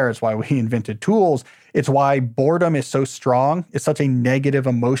invented fire. It's why we invented tools. It's why boredom is so strong. It's such a negative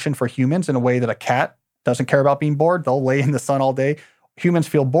emotion for humans in a way that a cat doesn't care about being bored. They'll lay in the sun all day. Humans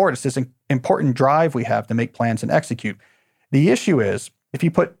feel bored. It's this important drive we have to make plans and execute. The issue is, if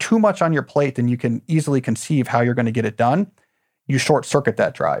you put too much on your plate, then you can easily conceive how you're going to get it done. You short circuit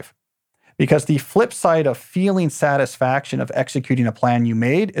that drive. Because the flip side of feeling satisfaction of executing a plan you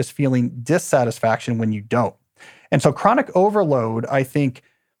made is feeling dissatisfaction when you don't. And so chronic overload, I think,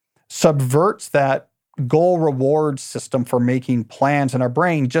 subverts that goal reward system for making plans in our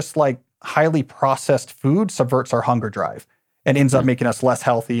brain, just like highly processed food subverts our hunger drive. and ends up making us less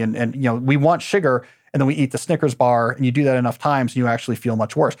healthy. And we want sugar, and then we eat the Snickers bar, and you do that enough times, and you actually feel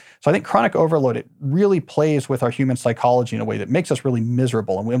much worse. So I think chronic overload, it really plays with our human psychology in a way that makes us really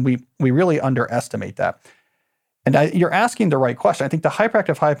miserable. And we really underestimate that. And you're asking the right question. I think the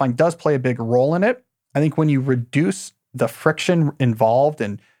hyperactive hive mind does play a big role in it. I think when you reduce the friction involved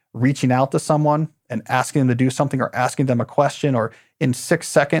in reaching out to someone and asking them to do something, or asking them a question, or in 6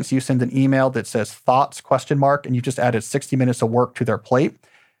 seconds, you send an email that says thoughts, ? And you just added 60 minutes of work to their plate.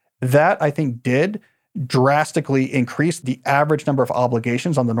 That, I think, did drastically increase the average number of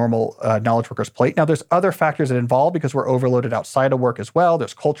obligations on the normal knowledge worker's plate. Now, there's other factors that involve, because we're overloaded outside of work as well.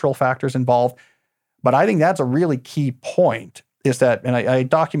 There's cultural factors involved. But I think that's a really key point, is that, and I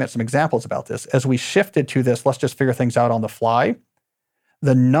document some examples about this, as we shifted to this, let's just figure things out on the fly,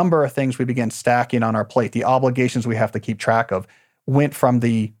 the number of things we began stacking on our plate, the obligations we have to keep track of, went from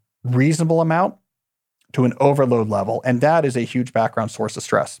the reasonable amount to an overload level. And that is a huge background source of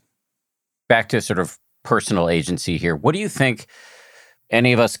stress. Back to sort of personal agency here. What do you think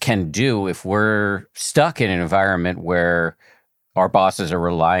any of us can do if we're stuck in an environment where our bosses are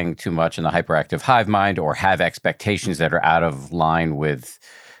relying too much on the hyperactive hive mind, or have expectations that are out of line with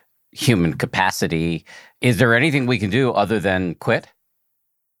human capacity? Is there anything we can do other than quit?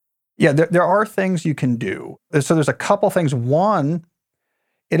 Yeah, there are things you can do. So there's a couple things. One,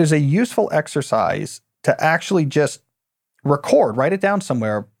 it is a useful exercise to actually just write it down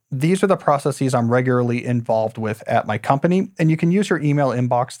somewhere. These are the processes I'm regularly involved with at my company. And you can use your email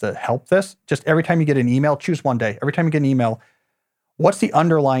inbox to help this. Just every time you get an email, choose one day. Every time you get an email, what's the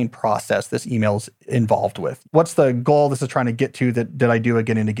underlying process this email's involved with? What's the goal this is trying to get to that I do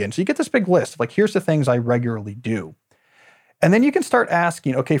again and again? So you get this big list of like, here's the things I regularly do. And then you can start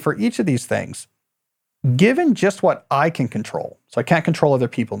asking, okay, for each of these things, given just what I can control, so I can't control other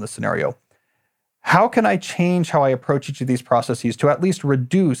people in this scenario, how can I change how I approach each of these processes to at least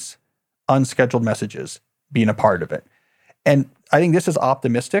reduce unscheduled messages being a part of it? And I think this is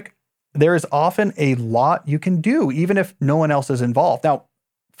optimistic. There is often a lot you can do, even if no one else is involved. Now,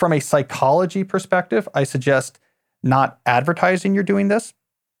 from a psychology perspective, I suggest not advertising you're doing this.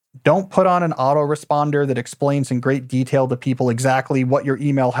 Don't put on an autoresponder that explains in great detail to people exactly what your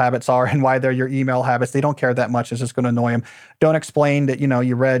email habits are and why they're your email habits. They don't care that much. It's just going to annoy them. Don't explain that,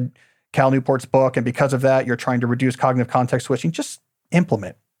 you read Cal Newport's book, and because of that, you're trying to reduce cognitive context switching. Just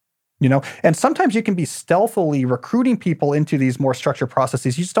implement, And sometimes you can be stealthily recruiting people into these more structured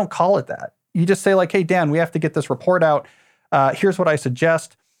processes. You just don't call it that. You just say like, hey, Dan, we have to get this report out. Here's what I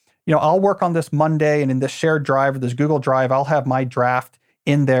suggest. I'll work on this Monday, and in this shared drive or this Google Drive, I'll have my draft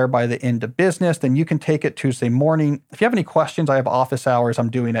in there by the end of business. Then you can take it Tuesday morning. If you have any questions, I have office hours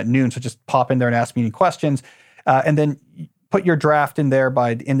I'm doing at noon. So just pop in there and ask me any questions. And then put your draft in there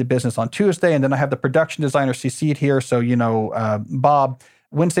by the end of business on Tuesday. And then I have the production designer CC'd here. So, Bob,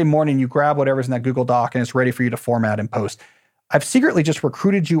 Wednesday morning, you grab whatever's in that Google Doc and it's ready for you to format and post. I've secretly just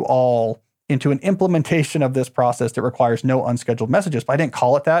recruited you all into an implementation of this process that requires no unscheduled messages. But I didn't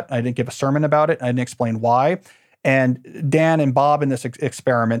call it that. I didn't give a sermon about it. I didn't explain why. And Dan and Bob in this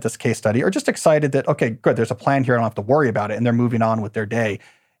experiment, this case study, are just excited that, okay, good, there's a plan here. I don't have to worry about it. And they're moving on with their day.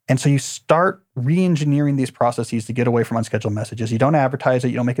 And so you start re-engineering these processes to get away from unscheduled messages. You don't advertise it.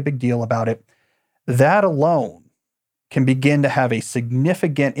 You don't make a big deal about it. That alone can begin to have a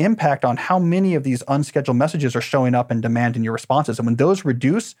significant impact on how many of these unscheduled messages are showing up and demanding your responses. And when those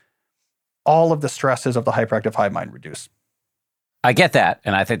reduce, all of the stresses of the hyperactive hive mind reduce. I get that.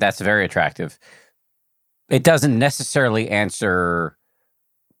 And I think that's very attractive. It doesn't necessarily answer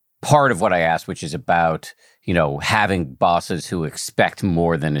part of what I asked, which is about, having bosses who expect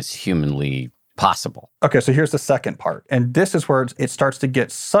more than is humanly possible. Okay, so here's the second part. And this is where it starts to get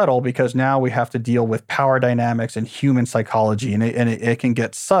subtle, because now we have to deal with power dynamics and human psychology, and it can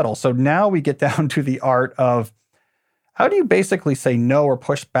get subtle. So now we get down to the art of how do you basically say no or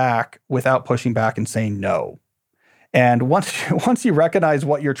push back without pushing back and saying no? And once you recognize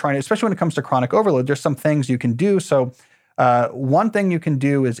what you're trying to, especially when it comes to chronic overload, there's some things you can do. So one thing you can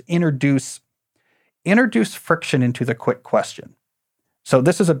do is introduce friction into the quick question. So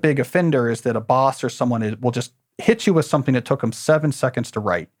this is a big offender, is that a boss or someone will just hit you with something that took them 7 seconds to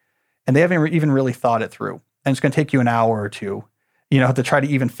write, and they haven't even really thought it through. And it's going to take you an hour or two, to try to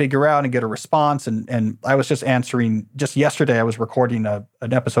even figure out and get a response. And I was just answering, just yesterday, I was recording an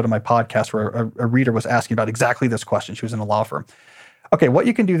episode of my podcast where a reader was asking about exactly this question. She was in a law firm. Okay, what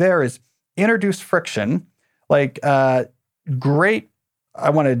you can do there is introduce friction, like, great, I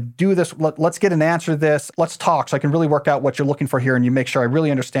want to do this. Let's get an answer to this. Let's talk so I can really work out what you're looking for here, and you make sure I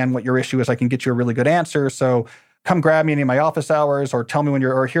really understand what your issue is. I can get you a really good answer. So come grab me in my office hours or tell me when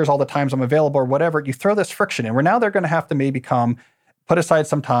or here's all the times I'm available or whatever. You throw this friction in where now they're going to have to maybe come, put aside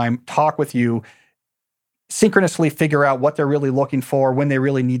some time, talk with you, synchronously figure out what they're really looking for, when they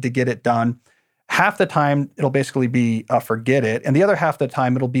really need to get it done. Half the time, it'll basically be forget it. And the other half of the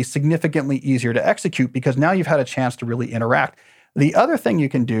time, it'll be significantly easier to execute because now you've had a chance to really interact. The other thing you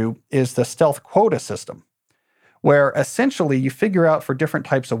can do is the stealth quota system, where essentially you figure out for different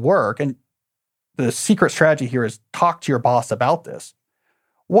types of work, and the secret strategy here is talk to your boss about this.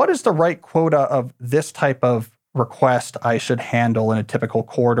 What is the right quota of this type of request I should handle in a typical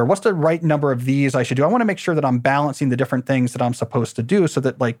quarter? What's the right number of these I should do? I want to make sure that I'm balancing the different things that I'm supposed to do so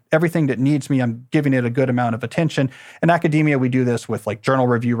that like everything that needs me, I'm giving it a good amount of attention. In academia, we do this with like journal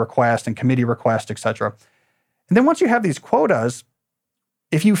review requests and committee requests, et cetera. And then once you have these quotas,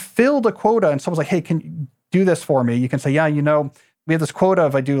 if you filled a quota and someone's like, hey, can you do this for me? You can say, yeah, we have this quota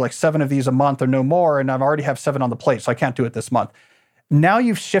of I do like 7 of these a month or no more, and I already have 7 on the plate, so I can't do it this month. Now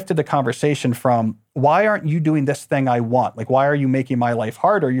you've shifted the conversation from why aren't you doing this thing I want? Like, why are you making my life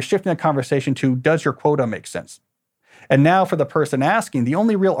harder? You're shifting the conversation to, does your quota make sense? And now for the person asking, the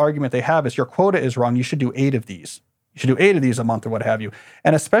only real argument they have is your quota is wrong. You should do 8 of these. You should do 8 of these a month or what have you.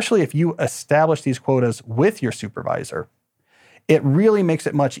 And especially if you establish these quotas with your supervisor, it really makes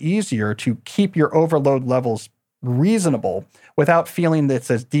it much easier to keep your overload levels reasonable without feeling that it's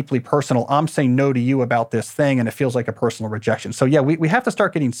as deeply personal. I'm saying no to you about this thing, and it feels like a personal rejection. So yeah, we have to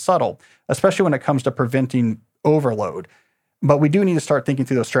start getting subtle, especially when it comes to preventing overload. But we do need to start thinking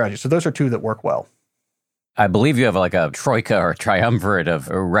through those strategies. So those are 2 that work well. I believe you have like a troika or a triumvirate of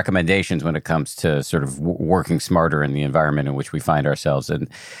recommendations when it comes to sort of working smarter in the environment in which we find ourselves.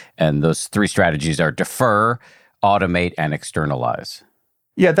 And those 3 strategies are defer, automate, and externalize.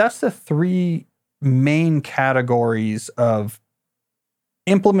 Yeah, that's the 3 main categories of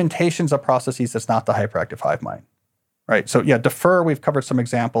implementations of processes that's not the hyperactive hive mind, right? So yeah, defer, we've covered some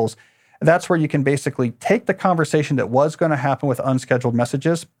examples. That's where you can basically take the conversation that was going to happen with unscheduled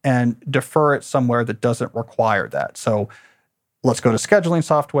messages and defer it somewhere that doesn't require that. So let's go to scheduling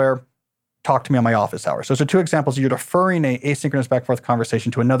software, talk to me on my office hours. Those are 2 examples. You're deferring a asynchronous back and forth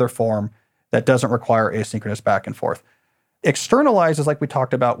conversation to another form that doesn't require asynchronous back and forth. Externalize is like we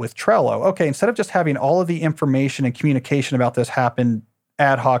talked about with Trello. Okay, instead of just having all of the information and communication about this happen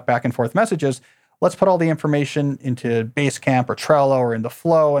ad hoc back and forth messages, let's put all the information into Basecamp or Trello or into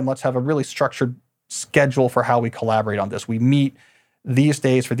Flow, and let's have a really structured schedule for how we collaborate on this. We meet these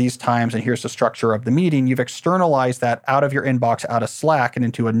days for these times, and here's the structure of the meeting. You've externalized that out of your inbox, out of Slack, and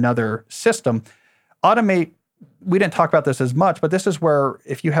into another system. Automate, we didn't talk about this as much, but this is where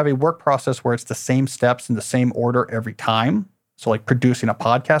if you have a work process where it's the same steps in the same order every time, so like producing a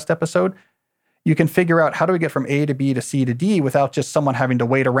podcast episode, you can figure out how do we get from A to B to C to D without just someone having to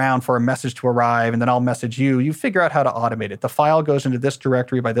wait around for a message to arrive and then I'll message you. You figure out how to automate it. The file goes into this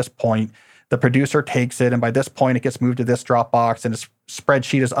directory by this point. The producer takes it, and by this point, it gets moved to this Dropbox, and a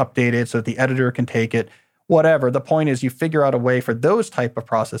spreadsheet is updated so that the editor can take it, whatever. The point is you figure out a way for those type of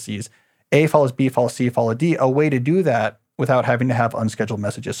processes, A follows B follows C follows D, a way to do that without having to have unscheduled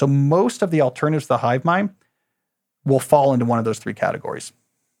messages. So most of the alternatives to the hive mind will fall into one of those 3 categories.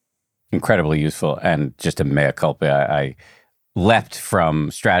 Incredibly useful. And just a mea culpa, I leapt from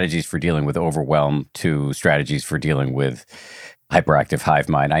strategies for dealing with overwhelm to strategies for dealing with hyperactive hive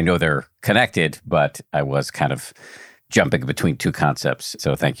mind. I know they're connected, but I was kind of jumping between 2 concepts.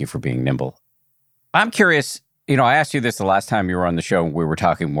 So thank you for being nimble. I'm curious, I asked you this the last time you were on the show. We were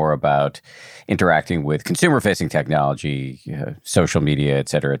talking more about interacting with consumer-facing technology, social media, et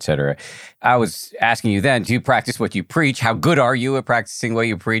cetera, et cetera. I was asking you then, do you practice what you preach? How good are you at practicing what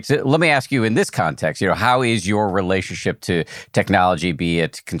you preach? Let me ask you in this context, how is your relationship to technology, be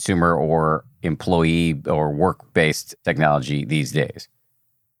it consumer or employee or work-based technology these days?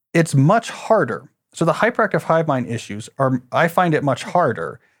 It's much harder. So the hyperactive hive mind issues I find it much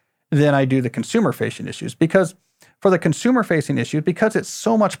harder than I do the consumer-facing issues. Because for the consumer-facing issues, because it's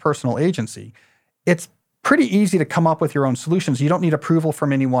so much personal agency, it's pretty easy to come up with your own solutions. You don't need approval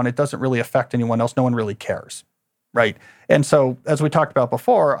from anyone. It doesn't really affect anyone else. No one really cares, right? And so, as we talked about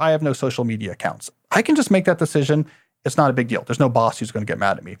before, I have no social media accounts. I can just make that decision. It's not a big deal. There's no boss who's going to get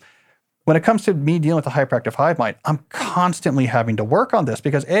mad at me. When it comes to me dealing with the hyperactive hive mind, I'm constantly having to work on this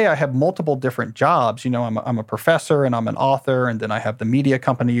because I have multiple different jobs. I'm a professor and I'm an author, and then I have the media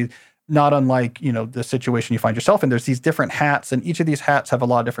company, not unlike, the situation you find yourself in. There's these different hats, and each of these hats have a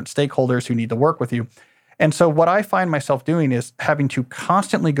lot of different stakeholders who need to work with you. And so what I find myself doing is having to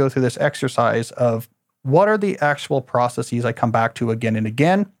constantly go through this exercise of what are the actual processes I come back to again and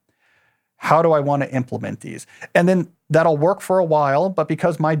again? How do I want to implement these? And then That'll work for a while, but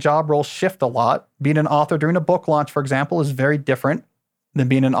because my job roles shift a lot, being an author during a book launch, for example, is very different than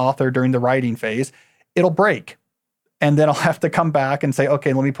being an author during the writing phase. It'll break. And then I'll have to come back and say,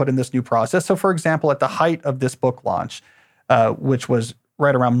 okay, let me put in this new process. So for example, at the height of this book launch, which was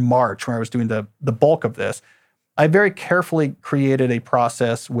right around March when I was doing the bulk of this, I very carefully created a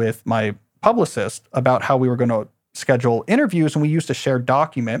process with my publicist about how we were going to schedule interviews. And we used a shared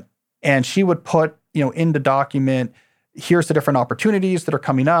document, and she would put, in the document, here's the different opportunities that are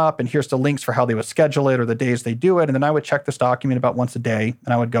coming up, and here's the links for how they would schedule it or the days they do it. And then I would check this document about once a day,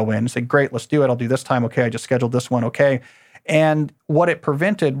 and I would go in and say, great, let's do it. I'll do this time. Okay, I just scheduled this one. Okay. And what it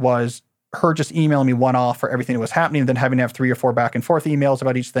prevented was her just emailing me one off for everything that was happening and then having to have 3 or 4 back and forth emails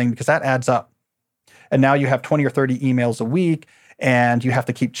about each thing, because that adds up. And now you have 20 or 30 emails a week, and you have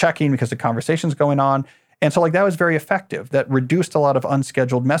to keep checking because the conversation's going on. And so that was very effective. That reduced a lot of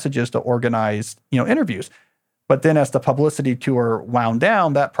unscheduled messages to organize, interviews. But then as the publicity tour wound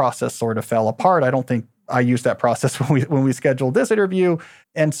down, that process sort of fell apart. I don't think I used that process when we scheduled this interview.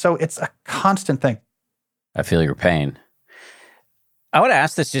 And so it's a constant thing. I feel your pain. I want to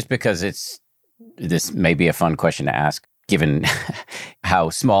ask this just because this may be a fun question to ask, given how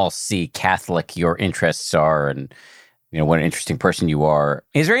small C Catholic your interests are and what an interesting person you are.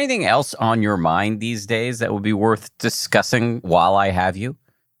 Is there anything else on your mind these days that would be worth discussing while I have you?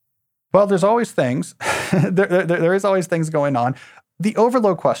 Well, there's always things. there is always things going on. The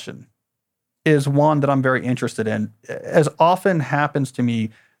overload question is one that I'm very interested in. As often happens to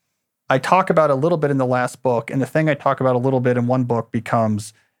me, I talk about a little bit in the last book, and the thing I talk about a little bit in one book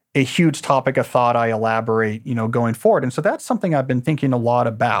becomes a huge topic of thought I elaborate, going forward. And so that's something I've been thinking a lot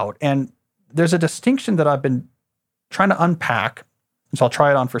about. And there's a distinction that I've been trying to unpack, so I'll try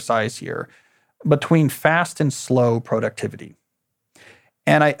it on for size here, between fast and slow productivity.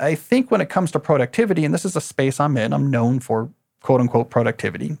 And I think when it comes to productivity, and this is a space I'm in, I'm known for quote unquote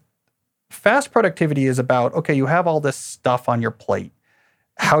productivity. Fast productivity is about, okay, you have all this stuff on your plate.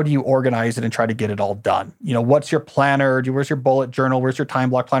 How do you organize it and try to get it all done? What's your planner? Where's your bullet journal? Where's your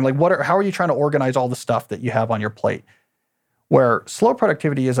time block plan? How are you trying to organize all the stuff that you have on your plate? Where slow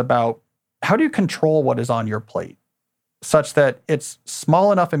productivity is about, how do you control what is on your plate such that it's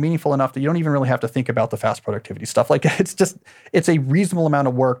small enough and meaningful enough that you don't even really have to think about the fast productivity stuff. It's a reasonable amount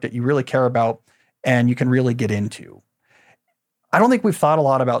of work that you really care about and you can really get into. I don't think we've thought a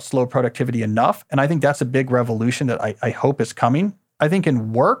lot about slow productivity enough, and I think that's a big revolution that I hope is coming. I think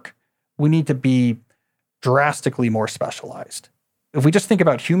in work, we need to be drastically more specialized. If we just think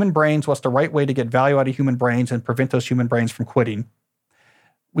about human brains, what's the right way to get value out of human brains and prevent those human brains from quitting,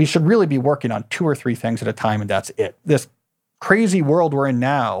 we should really be working on 2 or 3 things at a time, and that's it. This crazy world we're in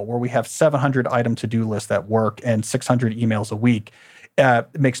now, where we have 700 item to-do lists at work and 600 emails a week, it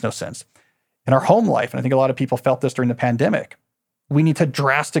makes no sense. In our home life, and I think a lot of people felt this during the pandemic, we need to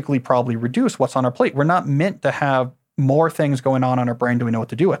drastically probably reduce what's on our plate. We're not meant to have more things going on our brain do we know what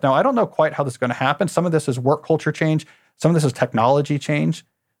to do with. Now, I don't know quite how this is going to happen. Some of this is work culture change. Some of this is technology change.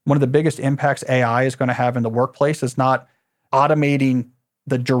 One of the biggest impacts AI is going to have in the workplace is not automating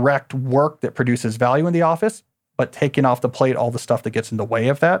the direct work that produces value in the office, but taking off the plate all the stuff that gets in the way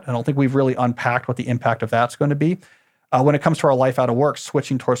of that. I don't think we've really unpacked what the impact of that's going to be. When it comes to our life out of work,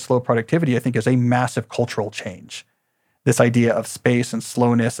 switching towards slow productivity, I think is a massive cultural change. This idea of space and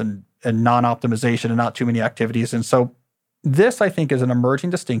slowness and non-optimization and not too many activities. And so this, I think, is an emerging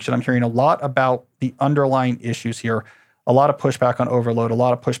distinction. I'm hearing a lot about the underlying issues here, a lot of pushback on overload, a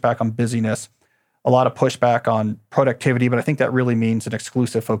lot of pushback on busyness, a lot of pushback on productivity, but I think that really means an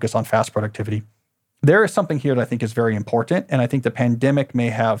exclusive focus on fast productivity. There is something here that I think is very important, and I think the pandemic may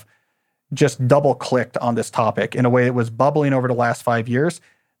have just double-clicked on this topic in a way that was bubbling over the last 5 years.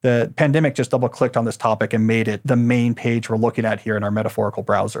 The pandemic just double-clicked on this topic and made it the main page we're looking at here in our metaphorical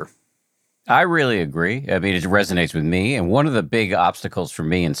browser. I really agree. I mean, it resonates with me. And one of the big obstacles for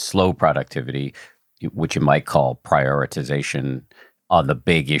me in slow productivity, which you might call prioritization on the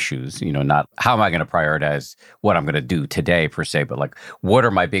big issues, not how am I going to prioritize what I'm going to do today per se, but like, what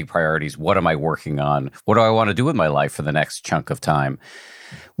are my big priorities? What am I working on? What do I want to do with my life for the next chunk of time?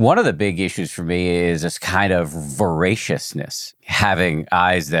 One of the big issues for me is this kind of voraciousness, having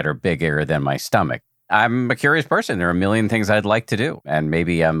eyes that are bigger than my stomach. I'm a curious person. There are a million things I'd like to do, and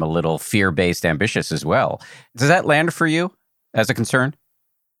maybe I'm a little fear-based ambitious as well. Does that land for you as a concern?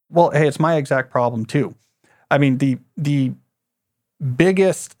 Well, hey, it's my exact problem too. I mean, the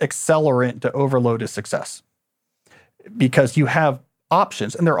biggest accelerant to overload is success, because you have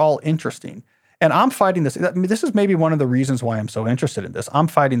options and they're all interesting. And I'm fighting this. I mean, this is maybe one of the reasons why I'm so interested in this. I'm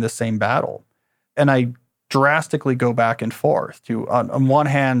fighting the same battle. And I drastically go back and forth to, on one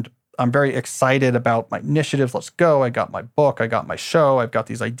hand, I'm very excited about my initiatives. Let's go. I got my book. I got my show. I've got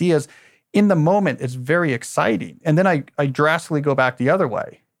these ideas. In the moment, it's very exciting. And then I drastically go back the other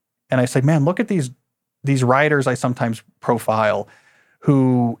way. And I say, man, look at these writers I sometimes profile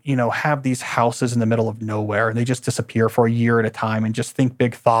who, have these houses in the middle of nowhere and they just disappear for a year at a time and just think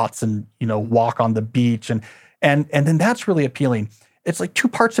big thoughts and, walk on the beach. And then that's really appealing. It's like two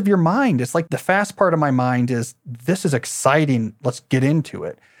parts of your mind. It's like the fast part of my mind is, this is exciting. Let's get into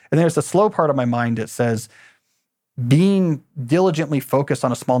it. And there's the slow part of my mind that says, being diligently focused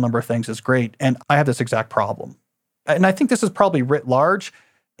on a small number of things is great. And I have this exact problem. And I think this is probably writ large,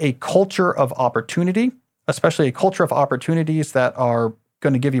 a culture of opportunity, especially a culture of opportunities that are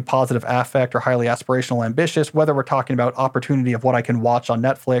going to give you positive affect or highly aspirational, ambitious, whether we're talking about opportunity of what I can watch on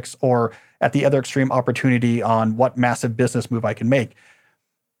Netflix or at the other extreme, opportunity on what massive business move I can make.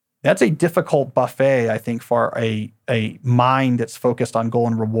 That's a difficult buffet, I think, for a mind that's focused on goal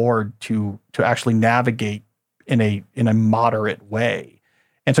and reward to actually navigate in a moderate way.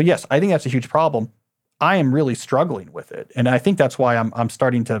 And so, yes, I think that's a huge problem. I am really struggling with it. And I think that's why I'm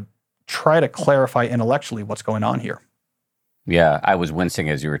starting to try to clarify intellectually what's going on here. Yeah, I was wincing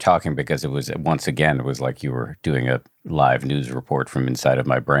as you were talking because it was, once again, it was like you were doing a live news report from inside of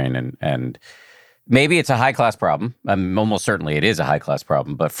my brain. And maybe it's a high-class problem. Almost certainly it is a high-class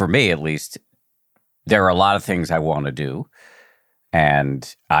problem. But for me, at least, there are a lot of things I want to do.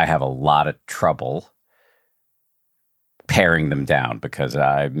 And I have a lot of trouble paring them down because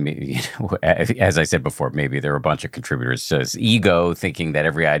as I said before, maybe there are a bunch of contributors. So it's ego, thinking that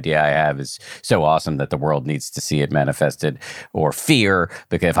every idea I have is so awesome that the world needs to see it manifested, or fear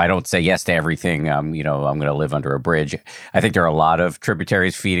because if I don't say yes to everything, I'm going to live under a bridge. I think there are a lot of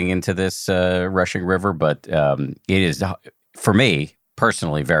tributaries feeding into this rushing river, but it is, for me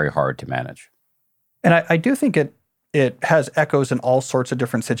personally, very hard to manage. And I do think it has echoes in all sorts of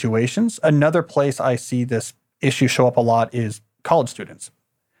different situations. Another place I see this issue show up a lot is college students.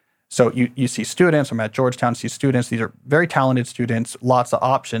 So you see students, I'm at Georgetown, see students, these are very talented students, lots of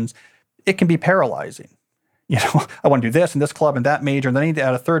options. It can be paralyzing. I want to do this and this club and that major, and then I need to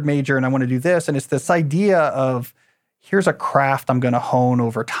add a third major and I want to do this. And it's this idea of, here's a craft I'm going to hone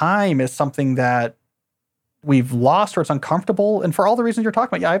over time, is something that we've lost or it's uncomfortable. And for all the reasons you're talking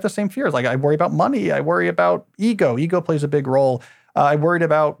about, yeah, I have the same fears. Like I worry about money. I worry about ego. Ego plays a big role. I worried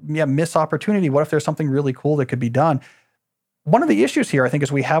about missed opportunity. What if there's something really cool that could be done? One of the issues here, I think,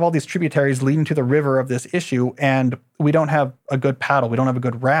 is we have all these tributaries leading to the river of this issue, and we don't have a good paddle. We don't have a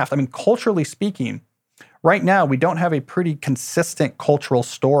good raft. I mean, culturally speaking, right now, we don't have a pretty consistent cultural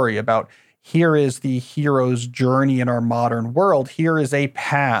story about here is the hero's journey in our modern world. Here is a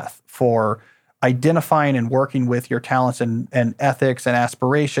path for identifying and working with your talents and ethics and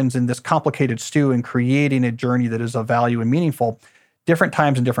aspirations in this complicated stew and creating a journey that is of value and meaningful. Different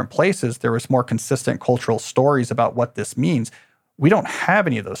times in different places, there was more consistent cultural stories about what this means. We don't have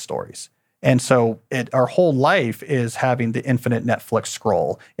any of those stories. And so our whole life is having the infinite Netflix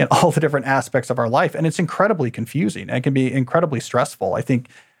scroll in all the different aspects of our life. And it's incredibly confusing and it can be incredibly stressful. I think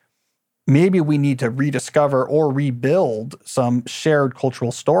maybe we need to rediscover or rebuild some shared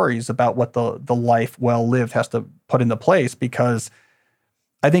cultural stories about what the life well lived has to put into place, because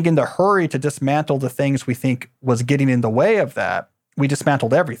I think in the hurry to dismantle the things we think was getting in the way of that, we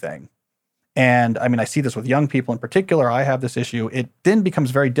dismantled everything. And I mean, I see this with young people in particular. I have this issue. It then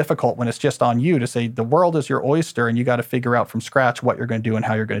becomes very difficult when it's just on you to say the world is your oyster and you got to figure out from scratch what you're going to do and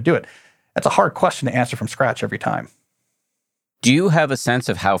how you're going to do it. That's a hard question to answer from scratch every time. Do you have a sense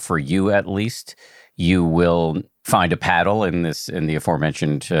of how, for you at least, you will find a paddle in the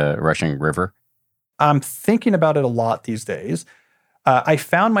aforementioned rushing river? I'm thinking about it a lot these days. I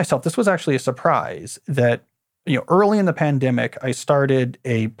found myself, this was actually a surprise, that early in the pandemic, I started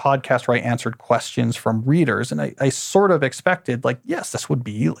a podcast where I answered questions from readers. And I sort of expected, yes, this would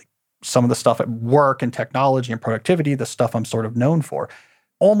be like some of the stuff at work and technology and productivity, the stuff I'm sort of known for.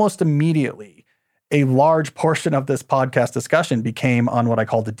 Almost immediately, a large portion of this podcast discussion became on what I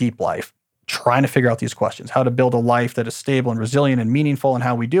call the deep life, trying to figure out these questions, how to build a life that is stable and resilient and meaningful and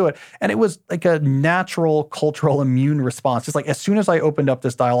how we do it. And it was like a natural cultural immune response. It's like as soon as I opened up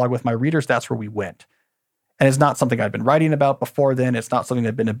this dialogue with my readers, that's where we went. And it's not something I'd been writing about before then. It's not something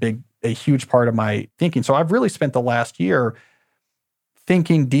that had been a huge part of my thinking. So I've really spent the last year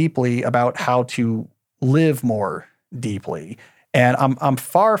thinking deeply about how to live more deeply. And I'm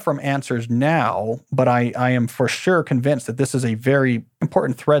far from answers now, but I am for sure convinced that this is a very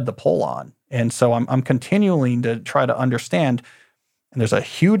important thread to pull on. And so I'm continuing to try to understand, and there's a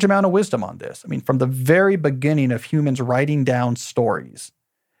huge amount of wisdom on this. I mean, from the very beginning of humans writing down stories,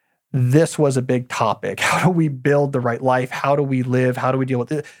 this was a big topic. How do we build the right life? How do we live? How do we deal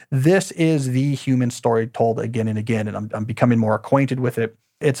with it? This is the human story told again and again, and I'm becoming more acquainted with it.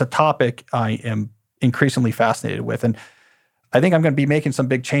 It's a topic I am increasingly fascinated with, and I think I'm going to be making some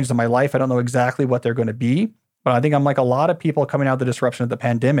big changes in my life. I don't know exactly what they're going to be, but I think I'm like a lot of people coming out of the disruption of the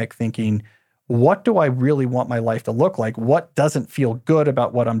pandemic thinking, what do I really want my life to look like? What doesn't feel good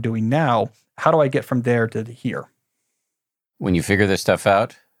about what I'm doing now? How do I get from there to here? When you figure this stuff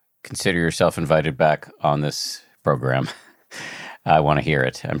out, consider yourself invited back on this program. I want to hear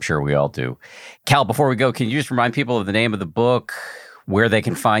it. I'm sure we all do. Cal, before we go, can you just remind people of the name of the book, where they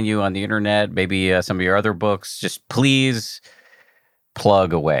can find you on the internet, maybe some of your other books? Just please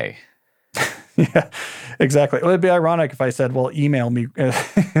plug away. Yeah, exactly. It would be ironic if I said, well, email me,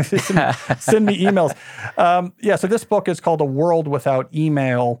 send me emails. So this book is called A World Without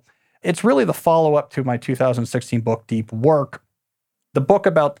Email. It's really the follow-up to my 2016 book, Deep Work. The book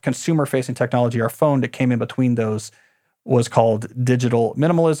about consumer-facing technology, our phone that came in between those, was called Digital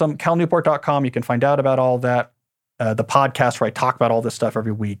Minimalism. CalNewport.com, you can find out about all that. The podcast where I talk about all this stuff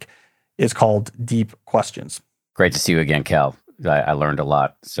every week is called Deep Questions. Great to see you again, Cal. I learned a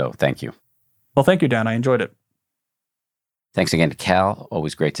lot, so thank you. Well, thank you, Dan. I enjoyed it. Thanks again to Cal.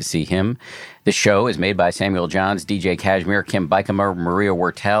 Always great to see him. The show is made by Samuel Johns, DJ Kashmir, Kim Bikemer, Maria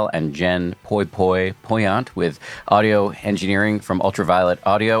Wertel, and Jen Poyant, with audio engineering from Ultraviolet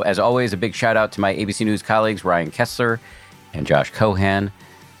Audio. As always, a big shout out to my ABC News colleagues, Ryan Kessler and Josh Cohan.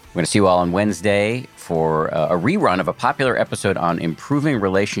 We're going to see you all on Wednesday for a rerun of a popular episode on improving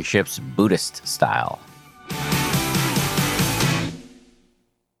relationships Buddhist style.